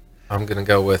ahead. I'm gonna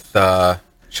go with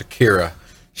Shakira.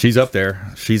 She's up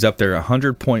there.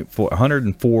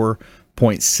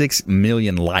 104.6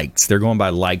 million likes. They're going by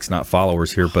likes, not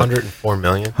followers here. But 104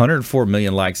 million. 104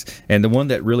 million likes, and the one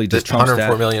that really just trumps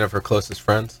 104 million of her closest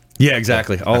friends. Yeah,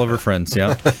 exactly. All of her friends.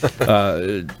 Yeah.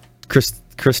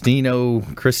 Cristiano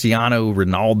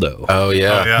Ronaldo. Oh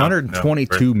yeah.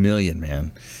 122 million,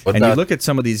 man. You look at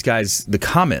some of these guys, the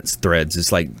comments threads,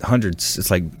 it's like hundreds, it's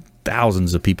like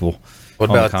thousands of people. What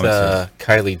about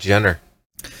Kylie Jenner?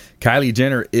 Kylie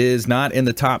Jenner is not in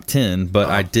the top 10, but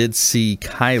I did see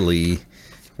Kylie.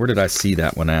 Where did I see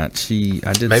that one at?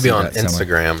 I did maybe see on that somewhere.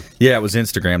 Instagram. Yeah, it was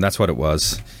Instagram. That's what it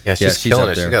was. Yeah, she's killing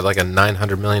it. there. She's got like a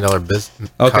 $900 million business.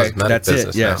 Okay, cosmetic that's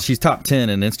business it. Yeah, now. she's top 10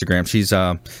 in Instagram. She's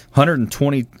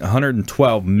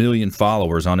 112 million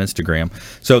followers on Instagram.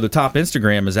 So the top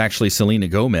Instagram is actually Selena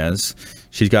Gomez.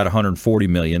 She's got 140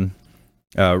 million.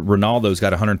 Ronaldo's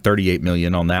got 138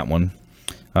 million on that one.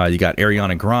 You got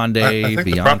Ariana Grande, I think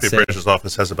the property Beyonce. appraiser's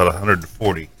office has about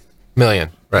 140. million.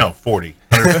 Right. No, 40.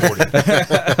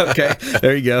 140. Okay,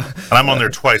 there you go. And I'm on there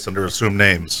twice under assumed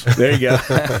names. There you go.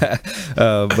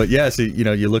 But yeah, so,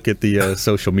 you look at the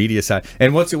social media side,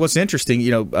 and what's interesting,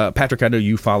 Patrick, I know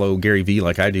you follow Gary Vee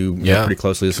like I do, pretty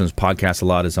closely. Listen to his podcast a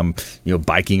lot as I'm,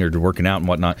 biking or working out and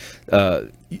whatnot.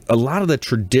 A lot of the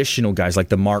traditional guys like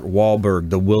the Mark Wahlberg,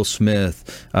 the Will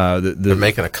Smith, They're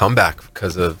making a comeback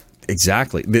because of.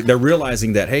 Exactly. They're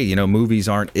realizing that, hey, movies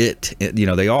aren't it.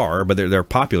 They are, but they're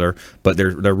popular. But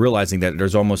they're realizing that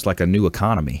there's almost like a new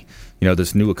economy.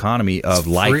 This new economy of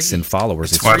likes and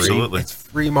followers. It's Absolutely. It's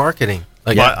free marketing.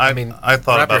 Like, Well, I mean, I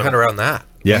thought wrap your about head it. around that.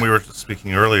 Yeah. When we were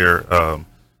speaking earlier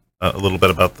a little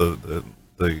bit about the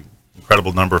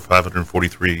incredible number of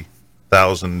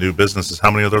 543,000 new businesses.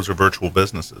 How many of those are virtual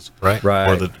businesses? Right. Right.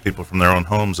 Or the people from their own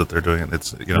homes that they're doing it.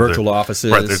 It's Virtual they're-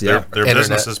 offices, Right. They're Internet-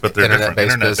 businesses, but they're different.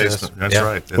 internet-based Internet-based. business. That's Yeah.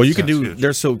 right. Well, you It's can do. huge.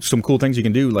 There's some cool things you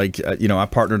can do. Like, I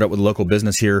partnered up with a local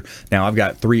business here. Now I've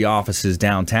got 3 offices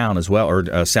downtown as well,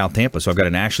 or South Tampa. So I've got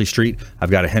an Ashley Street,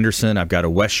 I've got a Henderson, I've got a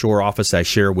West Shore office I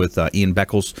share with Ian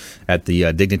Beckles at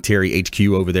the Dignitary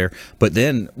HQ over there. But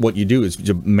then what you do is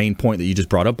the main point that you just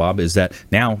brought up, Bob, is that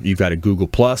now you've got a Google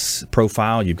Plus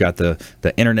profile. You've got the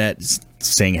internet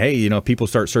saying, hey, people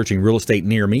start searching real estate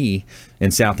near me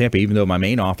in South Tampa, even though my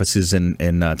main office is in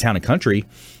Town and Country,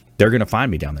 they're going to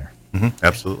find me down there. Mm-hmm.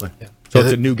 Absolutely. Yeah. So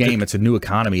it's a new game. It's a new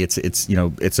economy. It's it's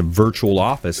a virtual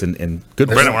office and good.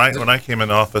 Brandon, when I came in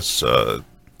office, took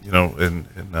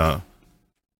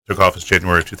office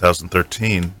January of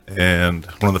 2013, and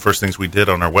one of the first things we did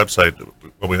on our website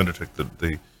when we undertook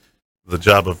the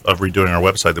job of redoing our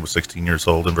website that was 16 years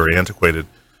old and very antiquated.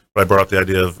 But I brought up the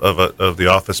idea of the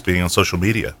office being on social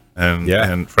media,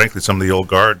 and frankly, some of the old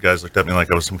guard guys looked at me like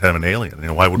I was some kind of an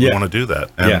alien. Why would we want to do that?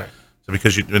 And so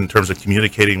because in terms of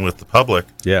communicating with the public,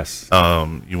 yes,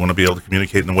 you want to be able to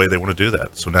communicate in the way they want to do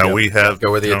that. So now we have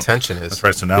Go where the attention is. That's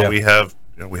right. So now we have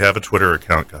a Twitter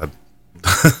account. God,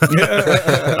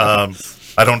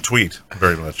 I don't tweet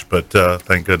very much, but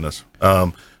thank goodness.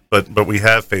 But we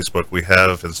have Facebook, we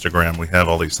have Instagram, we have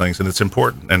all these things, and it's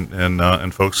important.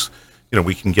 And folks,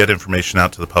 we can get information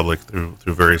out to the public through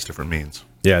various different means.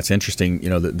 Yeah, it's interesting.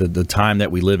 The time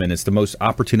that we live in, it's the most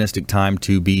opportunistic time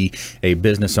to be a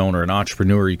business owner, an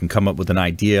entrepreneur. You can come up with an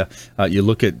idea. You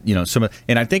look at,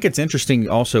 and I think it's interesting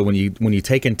also when you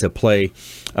take into play,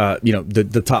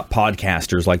 the top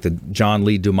podcasters like the John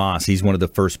Lee Dumas. He's one of the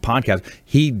first podcasts.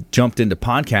 He jumped into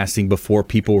podcasting before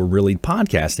people were really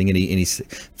podcasting, and he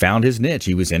found his niche.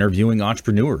 He was interviewing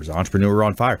entrepreneurs, Entrepreneur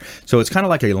on Fire. So it's kind of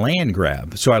like a land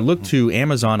grab. So I look to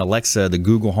Amazon, Alexa, the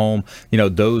Google Home,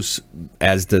 those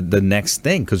as the next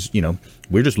thing, because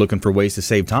we're just looking for ways to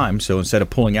save time. So instead of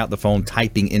pulling out the phone,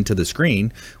 typing into the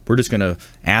screen, we're just going to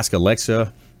ask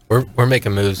Alexa. We're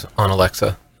making moves on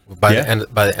Alexa. By the end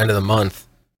of the month,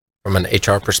 from an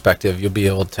HR perspective, you'll be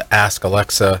able to ask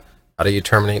Alexa, how do you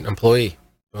terminate an employee?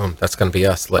 Boom, that's going to be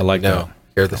us letting you know. That.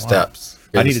 Here are the steps.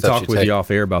 I need to talk with you off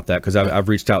air about that, because I've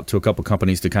reached out to a couple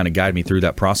companies to kind of guide me through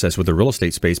that process with the real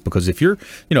estate space. Because if you're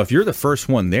the first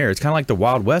one there, it's kind of like the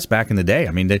Wild West back in the day.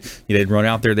 I mean, they'd run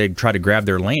out there, they'd try to grab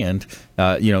their land.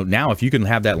 Now if you can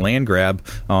have that land grab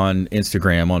on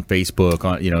Instagram, on Facebook,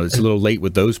 it's a little late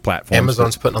with those platforms.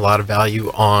 Amazon's putting a lot of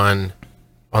value on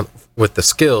with the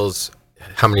skills,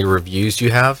 how many reviews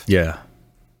you have. Yeah.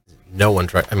 No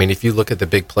one's right. I mean, if you look at the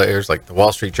big players like the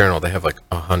Wall Street Journal, they have like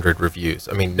 100 reviews.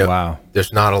 I mean,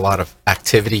 there's not a lot of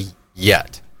activity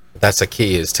yet. That's the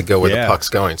key, is to go where the puck's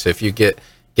going. So if you get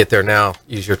there now,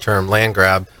 use your term land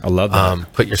grab. I love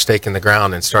that. Put your stake in the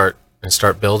ground and start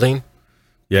building.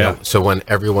 Yeah. So when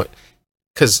everyone,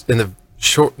 because in the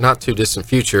short, not too distant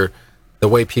future, the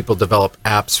way people develop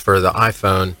apps for the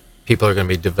iPhone, people are going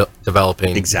to be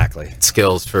developing exactly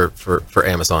skills for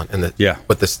Amazon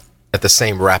at the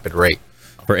same rapid rate.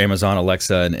 For Amazon,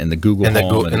 Alexa, and the Google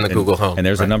Home. And the Google Home. And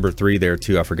there's a number 3 there,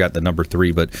 too. I forgot the number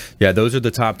 3. But, yeah, those are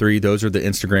the top 3. Those are the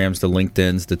Instagrams, the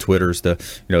LinkedIns, the Twitters.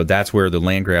 That's where the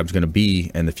land grab's going to be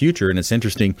in the future. And it's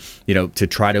interesting, to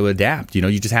try to adapt.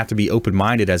 You just have to be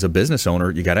open-minded as a business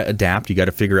owner. You got to adapt. You got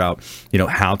to figure out,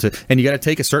 how to – and you got to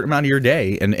take a certain amount of your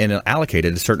day and allocate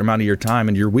it, a certain amount of your time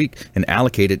and your week, and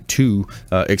allocate it to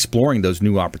exploring those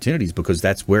new opportunities, because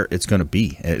that's where it's going to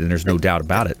be. And there's no doubt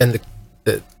about it. And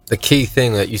the the key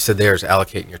thing that you said there is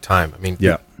allocating your time. I mean,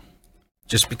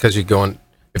 just because you go on,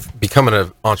 if becoming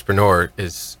an entrepreneur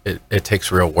it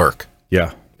takes real work.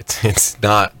 Yeah. It's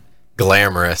not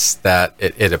glamorous that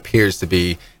it appears to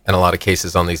be in a lot of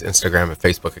cases on these Instagram and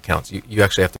Facebook accounts. You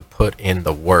actually have to put in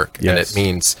the work, and it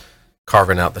means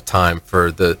carving out the time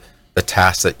for the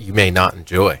tasks that you may not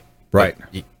enjoy. Right.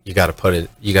 You got to put it.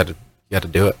 You got to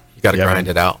do it. You got to grind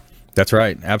it out. That's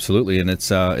right, absolutely, and it's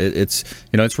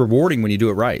it's rewarding when you do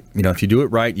it right. If you do it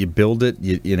right, you build it,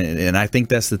 and I think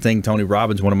that's the thing. Tony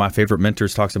Robbins, one of my favorite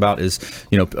mentors, talks about is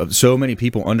so many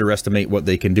people underestimate what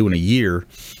they can do in a year,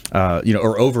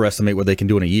 or overestimate what they can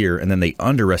do in a year, and then they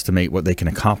underestimate what they can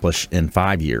accomplish in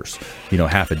 5 years,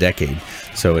 half a decade.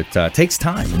 So it takes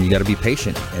time, and you got to be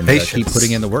patient and keep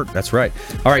putting in the work. That's right.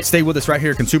 All right, stay with us right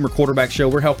here, Consumer Quarterback Show.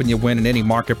 We're helping you win in any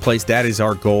marketplace. That is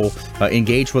our goal.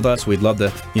 Engage with us. We'd love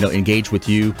to engage with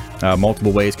you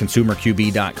multiple ways.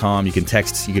 ConsumerQB.com. You can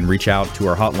text. You can reach out to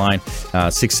our hotline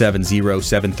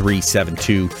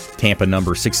 670-7372. Tampa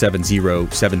number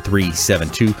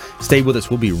 670-7372. Stay with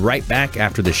us. We'll be right back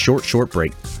after this short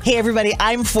break. Hey everybody,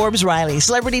 I'm Forbes Riley,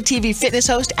 celebrity TV fitness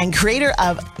host and creator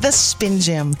of The Spin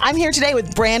Gym. I'm here today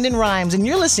with Brandon Rhymes, and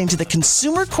you're listening to the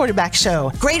Consumer Quarterback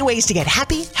Show. Great ways to get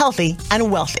happy, healthy,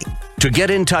 and wealthy. To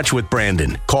get in touch with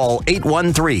Brandon, call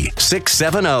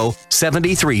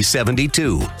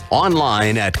 813-670-7372.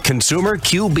 Online at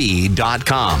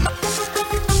consumerqb.com.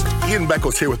 Ian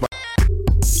Beckles here with my...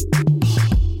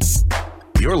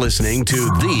 You're listening to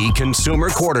the Consumer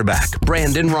Quarterback,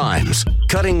 Brandon Rhymes,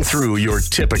 cutting through your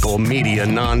typical media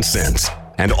nonsense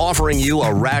and offering you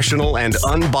a rational and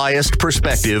unbiased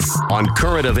perspective on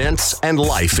current events and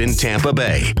life in Tampa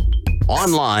Bay.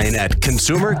 Online at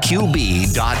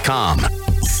consumerqb.com.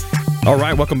 All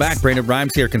right, welcome back. Brandon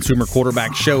Rhymes here, Consumer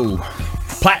Quarterback Show.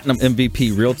 Platinum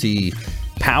MVP Realty,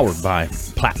 powered by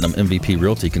Platinum MVP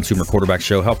Realty, Consumer Quarterback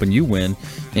Show, helping you win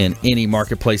in any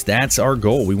marketplace. That's our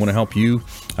goal. We want to help you.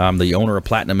 The owner of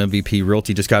Platinum MVP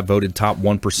Realty just got voted top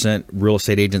 1% real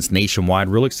estate agents nationwide.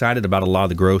 Real excited about a lot of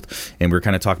the growth, and we're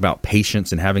kind of talking about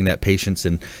patience and having that patience,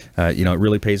 and it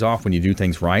really pays off when you do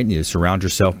things right and you surround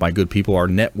yourself by good people. Our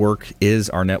network is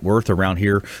our net worth around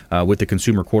here with the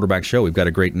Consumer Quarterback Show. We've got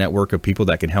a great network of people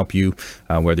that can help you,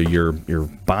 whether you're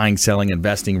buying, selling,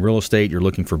 investing real estate, you're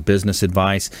looking for business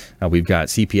advice. We've got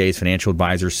CPAs, financial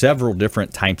advisors, several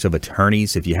different types of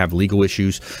attorneys. If you have legal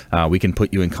issues, we can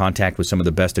put you in contact with some of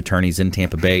the best attorneys in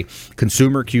Tampa Bay.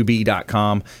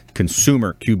 ConsumerQB.com.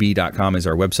 ConsumerQB.com is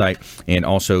our website. And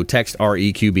also text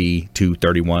REQB to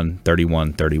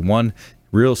 313131.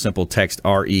 Real simple, text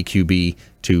REQB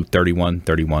to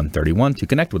 313131 to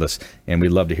connect with us, and we'd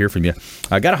love to hear from you.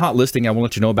 I got a hot listing I want to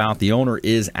let you know about. The owner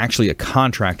is actually a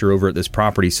contractor over at this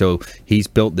property, so he's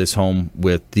built this home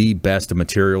with the best of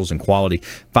materials and quality.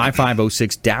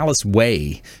 5506 Dallas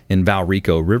Way in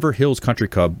Valrico, River Hills Country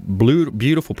Club.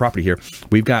 Beautiful property here.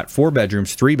 We've got 4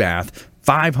 bedrooms, 3 bath,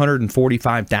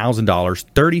 $545,000,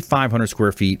 3,500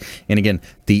 square feet. And again,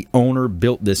 the owner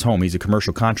built this home. He's a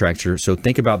commercial contractor. So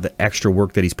think about the extra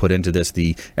work that he's put into this,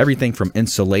 everything from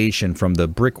insulation, from the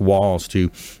brick walls to,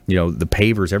 the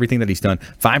pavers, everything that he's done.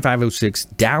 5506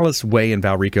 Dallas Way in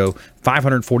Valrico,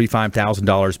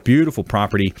 $545,000, beautiful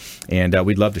property. And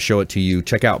we'd love to show it to you.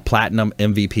 Check out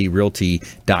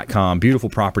PlatinumMVPRealty.com. Beautiful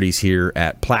properties here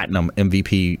at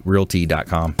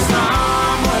PlatinumMVPRealty.com.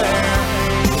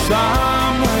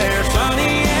 Somewhere sunny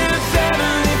and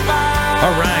 75.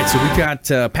 All right, so we've got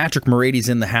Patrick Morades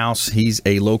in the house. He's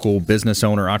a local business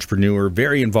owner, entrepreneur,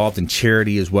 very involved in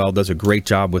charity as well, does a great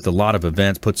job with a lot of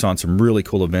events, puts on some really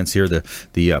cool events here,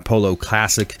 the Polo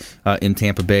Classic in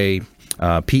Tampa Bay.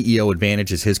 PEO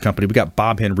Advantage is his company. We got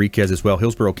Bob Henriquez as well,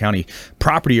 Hillsborough County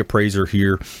property appraiser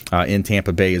here in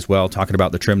Tampa Bay as well, talking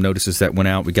about the trim notices that went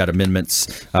out. We got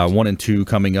amendments 1 and 2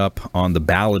 coming up on the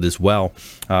ballot as well.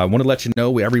 I want to let you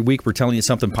know every week we're telling you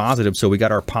something positive, so we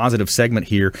got our positive segment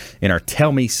here in our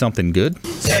Tell Me Something Good.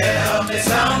 Tell me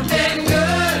something good.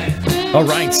 All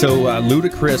right, so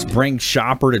Ludacris brings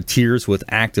shopper to tears with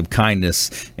act of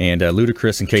kindness. And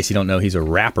Ludacris, in case you don't know, he's a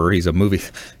rapper. He's a movie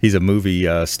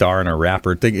star and a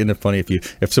rapper. Isn't it funny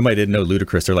if somebody didn't know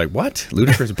Ludacris, they're like, what?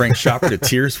 Ludacris brings shopper to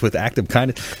tears with act of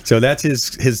kindness. So that's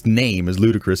his name is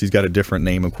Ludacris. He's got a different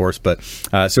name, of course, but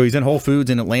so he's in Whole Foods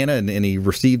in Atlanta, and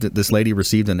this lady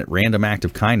received a random act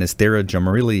of kindness. Thera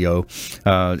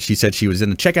Jamarilio, she said she was in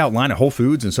the checkout line at Whole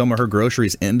Foods, and some of her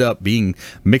groceries end up being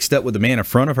mixed up with the man in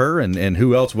front of her, and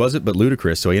who else was it but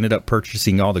Ludacris? So he ended up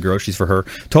purchasing all the groceries for her.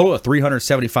 Total of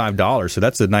 $375. So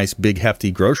that's a nice, big,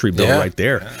 hefty grocery bill right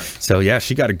there. Yeah. So, yeah,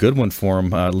 she got a good one for him.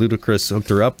 Ludacris hooked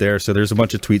her up there. So there's a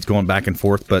bunch of tweets going back and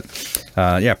forth. But,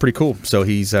 yeah, pretty cool. So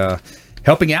he's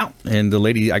helping out. And the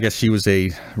lady, I guess she was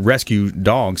a rescue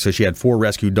dog, so she had 4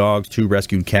 rescued dogs, 2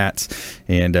 rescued cats,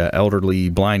 and elderly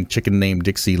blind chicken named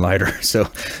Dixie Lighter. So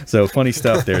funny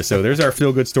stuff there. So there's our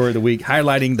feel-good story of the week,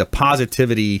 highlighting the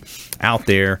positivity out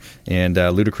there, and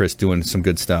Ludacris doing some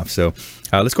good stuff. So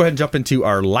let's go ahead and jump into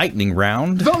our lightning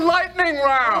round. The lightning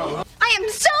round. I am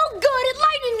so good at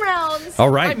lightning rounds. All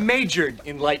right. I majored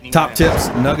in lightning Top rounds. tips,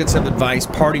 nuggets of advice,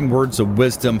 parting words of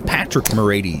wisdom. Patrick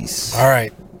Morades. All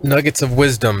right, nuggets of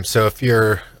wisdom. So if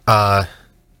you're a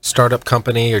startup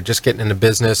company or just getting into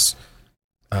business,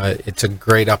 it's a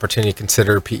great opportunity to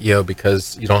consider PEO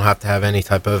because you don't have to have any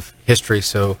type of history.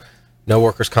 So no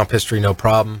workers' comp history, no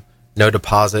problem. No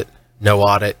deposit, no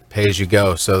audit, pay as you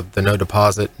go. So the no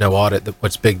deposit, no audit,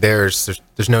 what's big there is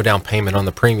there's no down payment on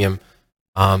the premium.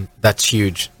 That's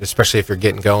huge, especially if you're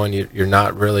getting going. You're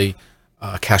not really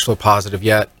cash flow positive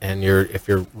yet, and if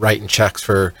you're writing checks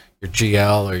for your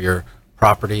GL or your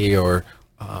property or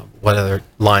what other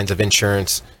lines of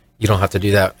insurance, you don't have to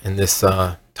do that in this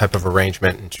type of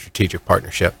arrangement and strategic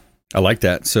partnership. I like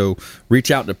that. So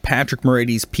reach out to Patrick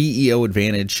Morades. PEO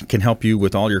Advantage can help you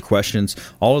with all your questions,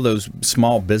 all of those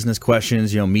small business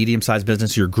questions, medium-sized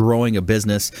business. You're growing a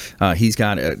business. He's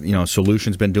got,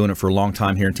 solutions, been doing it for a long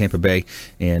time here in Tampa Bay,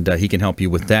 and he can help you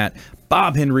with that.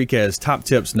 Bob Henriquez, top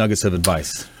tips, nuggets of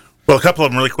advice. Well, a couple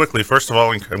of them really quickly. First of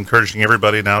all, encouraging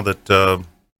everybody now that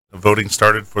voting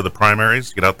started for the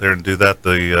primaries, get out there and do that.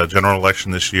 The general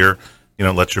election this year,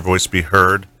 let your voice be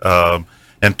heard.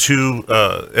 And two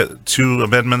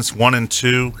amendments, 1 and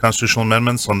 2 constitutional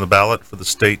amendments on the ballot for the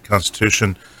state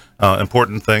constitution.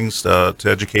 Important things to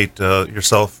educate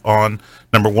yourself on.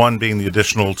 Number 1 being the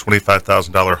additional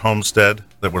 $25,000 homestead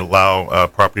that would allow a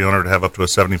property owner to have up to a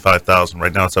 $75,000.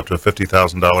 Right now, it's up to a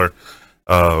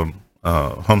 $50,000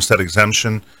 homestead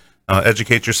exemption.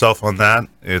 Educate yourself on that.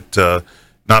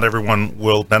 Not everyone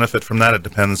will benefit from that. It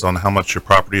depends on how much your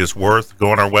property is worth. Go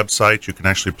on our website. You can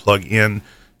actually plug in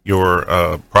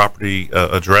your property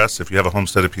address. If you have a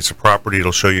homesteaded piece of property,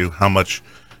 it'll show you how much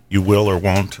you will or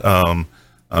won't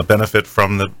benefit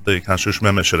from the constitutional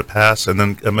amendment should it pass. And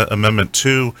then Amendment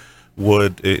 2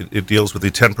 it deals with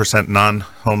the 10%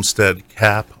 non-homestead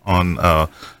cap on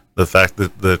the fact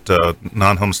that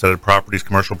non-homesteaded properties,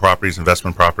 commercial properties,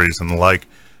 investment properties, and the like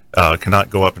cannot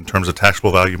go up in terms of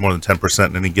taxable value more than 10%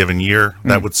 in any given year.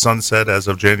 That would sunset as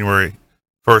of January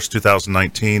 1st,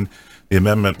 2019. The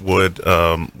amendment would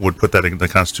put that in the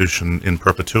Constitution in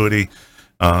perpetuity.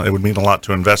 It would mean a lot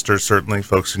to investors, certainly,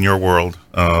 folks in your world.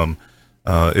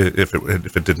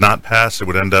 If it did not pass, it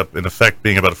would end up, in effect,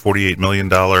 being about a $48 million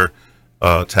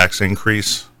tax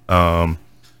increase to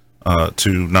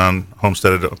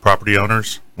non-homesteaded property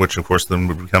owners, which, of course, then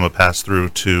would become a pass-through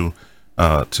to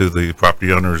the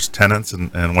property owners' tenants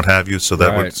and what have you. So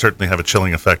that would certainly have a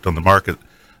chilling effect on the market.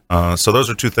 So those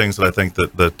are two things that I think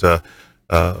that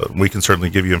we can certainly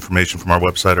give you information from our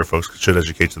website, or folks should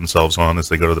educate themselves on as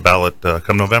they go to the ballot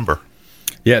come November.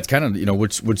 Yeah, it's kind of,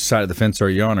 which side of the fence are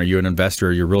you on? Are you an investor?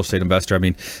 Are you a real estate investor? I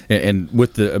mean, and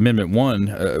with the Amendment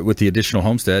 1, with the additional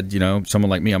homestead, someone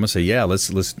like me, I'm going to say, yeah,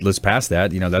 let's pass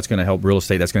that. That's going to help real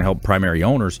estate. That's going to help primary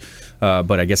owners.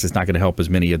 But I guess it's not going to help as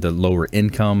many of the lower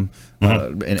income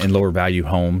and lower value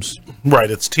homes.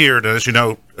 Right. It's tiered. And as you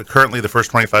know, currently the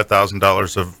first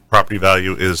 $25,000 of property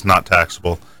value is not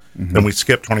taxable. Then we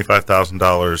skip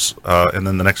 $25,000, and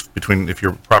then the next if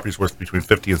your property's worth between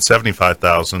 $50,000 and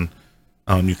 $75,000,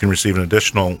 you can receive an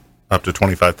additional up to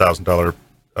 $25,000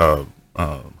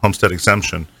 homestead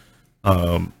exemption,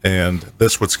 and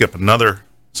this would skip another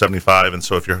 $75,000. And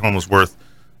so, if your home was worth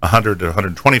 $100,000 to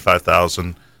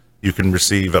 $125,000, you can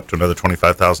receive up to another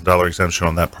 $25,000 exemption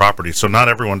on that property. So, not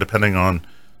everyone, depending on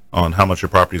how much your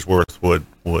property is worth, would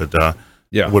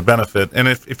benefit. And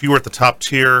if you were at the top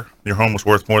tier, your home was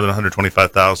worth more than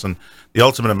 $125,000, the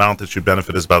ultimate amount that you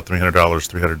benefit is about $300,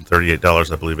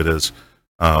 $338, I believe it is,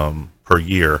 per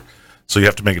year. So you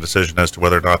have to make a decision as to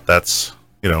whether or not that's,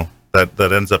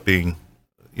 that ends up being,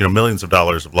 millions of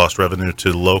dollars of lost revenue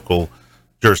to local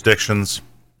jurisdictions.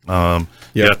 You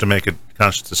have to make a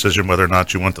conscious decision whether or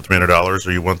not you want the $300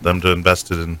 or you want them to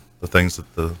invest it in the things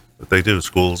that they do,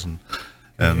 schools and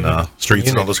streets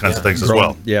and all those kinds of things as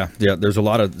well. Yeah. There's a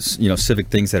lot of civic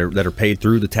things that are paid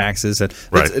through the taxes, and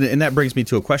that brings me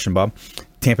to a question, Bob.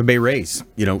 Tampa Bay Rays.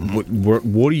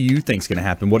 What do you think is going to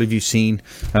happen? What have you seen?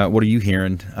 What are you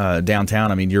hearing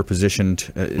downtown? I mean, you're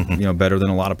positioned, better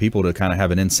than a lot of people to kind of have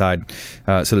an inside.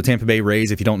 So the Tampa Bay Rays,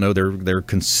 if you don't know, they're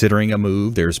considering a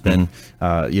move. There's been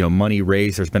money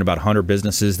raised. There's been about 100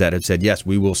 businesses that have said yes,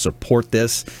 we will support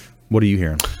this. What are you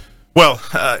hearing? Well,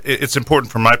 it's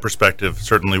important from my perspective.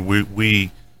 Certainly, we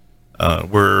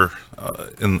we're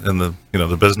in the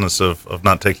the business of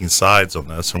not taking sides on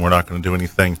this, and we're not going to do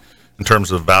anything in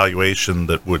terms of valuation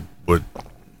that would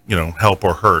help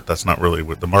or hurt. That's not really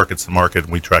what the market's the market,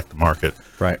 and we track the market.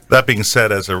 Right. That being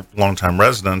said, as a longtime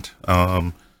resident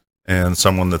and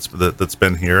someone that's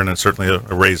been here, and it's certainly a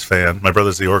Rays fan. My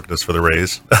brother's the organist for the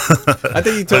Rays. I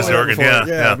think you told me that before.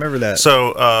 Yeah, I remember that.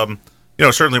 So,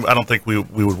 certainly I don't think we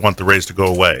would want the Rays to go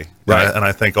away. Right. And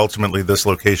I think ultimately this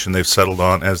location they've settled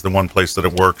on as the one place that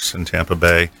it works in Tampa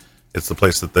Bay. It's the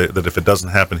place that if it doesn't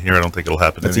happen here, I don't think it'll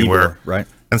happen anywhere. Ybor, right.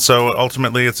 And so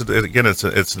ultimately, it's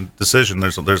a decision.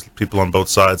 There's people on both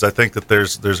sides. I think that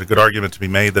there's a good argument to be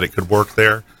made that it could work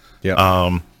there.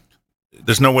 Yeah.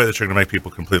 There's no way that you're going to make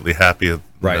people completely happy with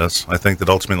this. I think that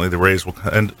ultimately the Rays will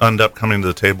end up coming to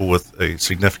the table with a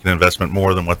significant investment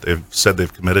more than what they've said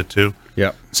they've committed to.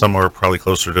 Yep. Somewhere probably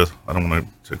closer to, I don't want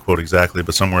to quote exactly,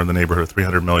 but somewhere in the neighborhood of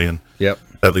 $300 million. Yep.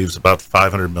 That leaves about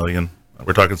 $500 million.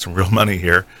 We're talking some real money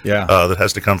here. Yeah. That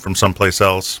has to come from someplace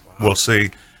else. Wow. We'll see.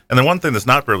 And the one thing that's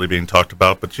not really being talked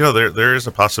about, but there is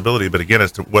a possibility, but again,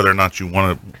 as to whether or not you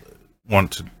want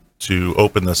to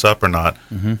open this up or not.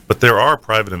 Mm-hmm. But there are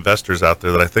private investors out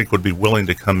there that I think would be willing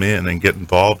to come in and get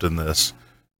involved in this,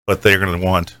 but they're going to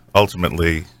want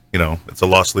ultimately, it's a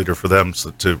loss leader for them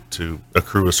to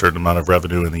accrue a certain amount of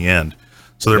revenue in the end.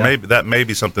 So that may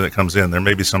be something that comes in. There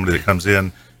may be somebody that comes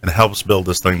in and helps build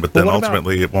this thing, but then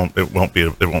ultimately it won't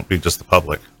be just the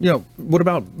public. What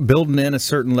about building in a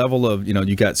certain level of,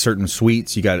 you got certain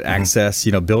suites, you got access,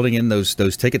 building in those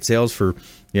ticket sales for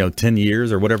 10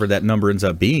 years or whatever that number ends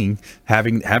up being,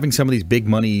 having some of these big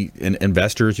money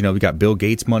investors, we got Bill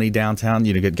Gates money downtown,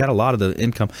 got a lot of the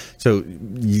income. So,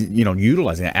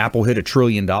 utilizing it. Apple hit $1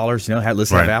 trillion, let's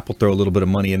have Apple throw a little bit of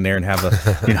money in there and have a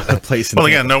place. Well,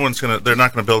 again, they're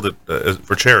not going to build it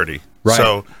for charity. Right.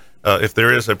 So, if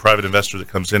there is a private investor that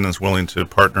comes in and is willing to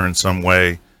partner in some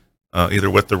way, either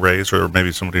with the Rays or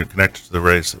maybe somebody connected to the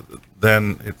Rays,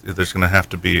 then there's going to have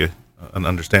to be an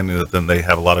understanding that then they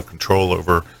have a lot of control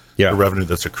over the revenue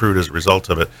that's accrued as a result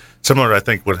of it. Similar, I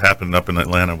think, what happened up in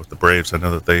Atlanta with the Braves. I know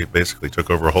that they basically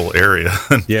took over a whole area.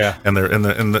 And they're in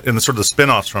the sort of the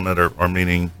spin-offs from it are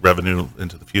meaning revenue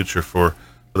into the future for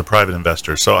the private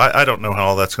investors. So I don't know how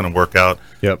all that's going to work out.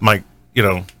 Yep. My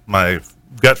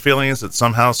gut feeling is that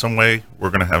somehow, some way, we're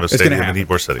going to have a stadium in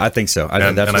Ybor City. I think so.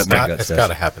 It's got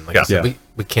to happen. Like I said,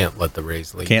 we can't let the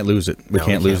Rays leave. Can't lose it. We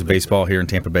can't lose baseball here in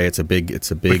Tampa Bay. It's a big. We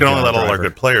can only let all our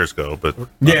good players go, but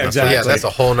exactly. Yeah, that's a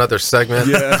whole other segment.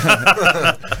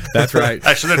 Yeah, that's right.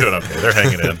 Actually, they're doing okay. They're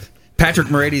hanging in.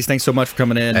 Patrick Morades, thanks so much for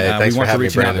coming in. Hey, we want to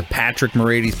reach out to Patrick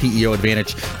Morades, PEO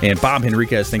Advantage, and Bob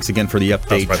Henriquez. Thanks again for the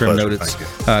update. Trim notice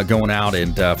going out,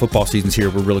 and football season's here.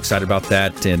 We're real excited about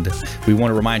that, and we want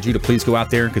to remind you to please go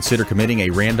out there and consider committing a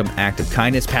random act of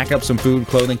kindness. Pack up some food,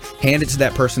 clothing, hand it to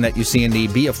that person that you see in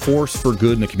need. Be a force for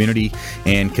good in the community,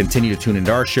 and continue to tune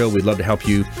into our show. We'd love to help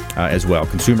you as well.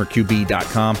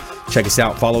 ConsumerQB.com. Check us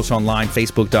out. Follow us online,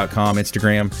 Facebook.com,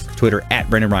 Instagram, Twitter,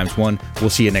 @BrandonRhymes1. We'll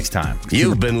see you next time.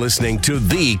 You've been listening to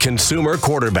The Consumer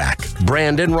Quarterback,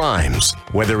 Brandon Rhymes.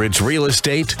 Whether it's real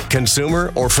estate,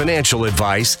 consumer, or financial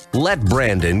advice, let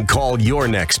Brandon call your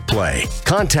next play.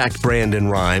 Contact Brandon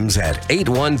Rhymes at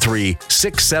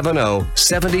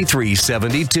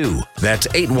 813-670-7372. That's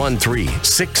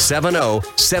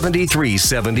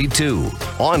 813-670-7372.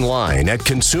 Online at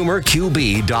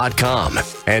ConsumerQB.com.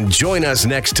 And join us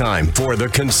next time for the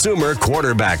Consumer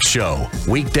Quarterback Show,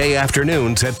 weekday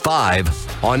afternoons at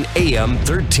 5 on AM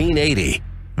 1380.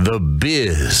 The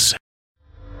Biz.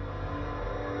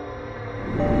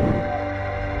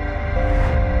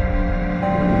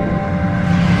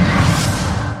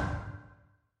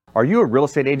 Are you a real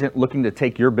estate agent looking to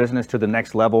take your business to the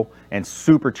next level and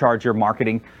supercharge your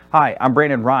marketing? Hi, I'm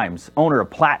Brandon Rhymes, owner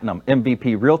of Platinum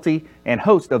MVP Realty and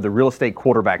host of the Real Estate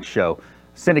Quarterback Show,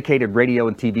 syndicated radio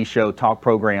and TV show talk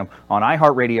program on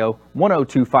iHeartRadio,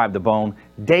 1025 The Bone,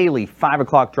 daily 5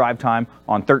 o'clock drive time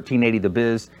on 1380 The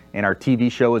Biz, and our TV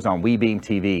show is on WeBeam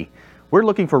TV. We're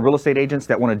looking for real estate agents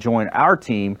that want to join our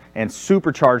team and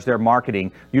supercharge their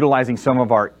marketing utilizing some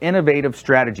of our innovative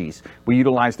strategies. We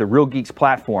utilize the Real Geeks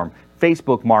platform,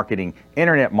 Facebook marketing,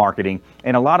 internet marketing,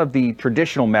 and a lot of the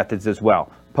traditional methods as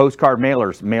well. Postcard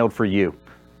mailers mailed for you,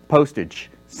 postage,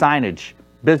 signage,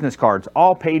 business cards,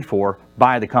 all paid for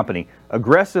by the company.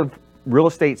 Aggressive real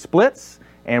estate splits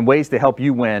and ways to help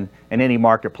you win in any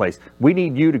marketplace. We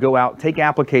need you to go out, take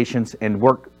applications, and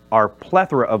work our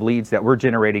plethora of leads that we're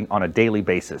generating on a daily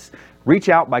basis. Reach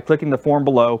out by clicking the form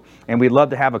below, and we'd love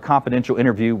to have a confidential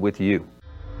interview with you.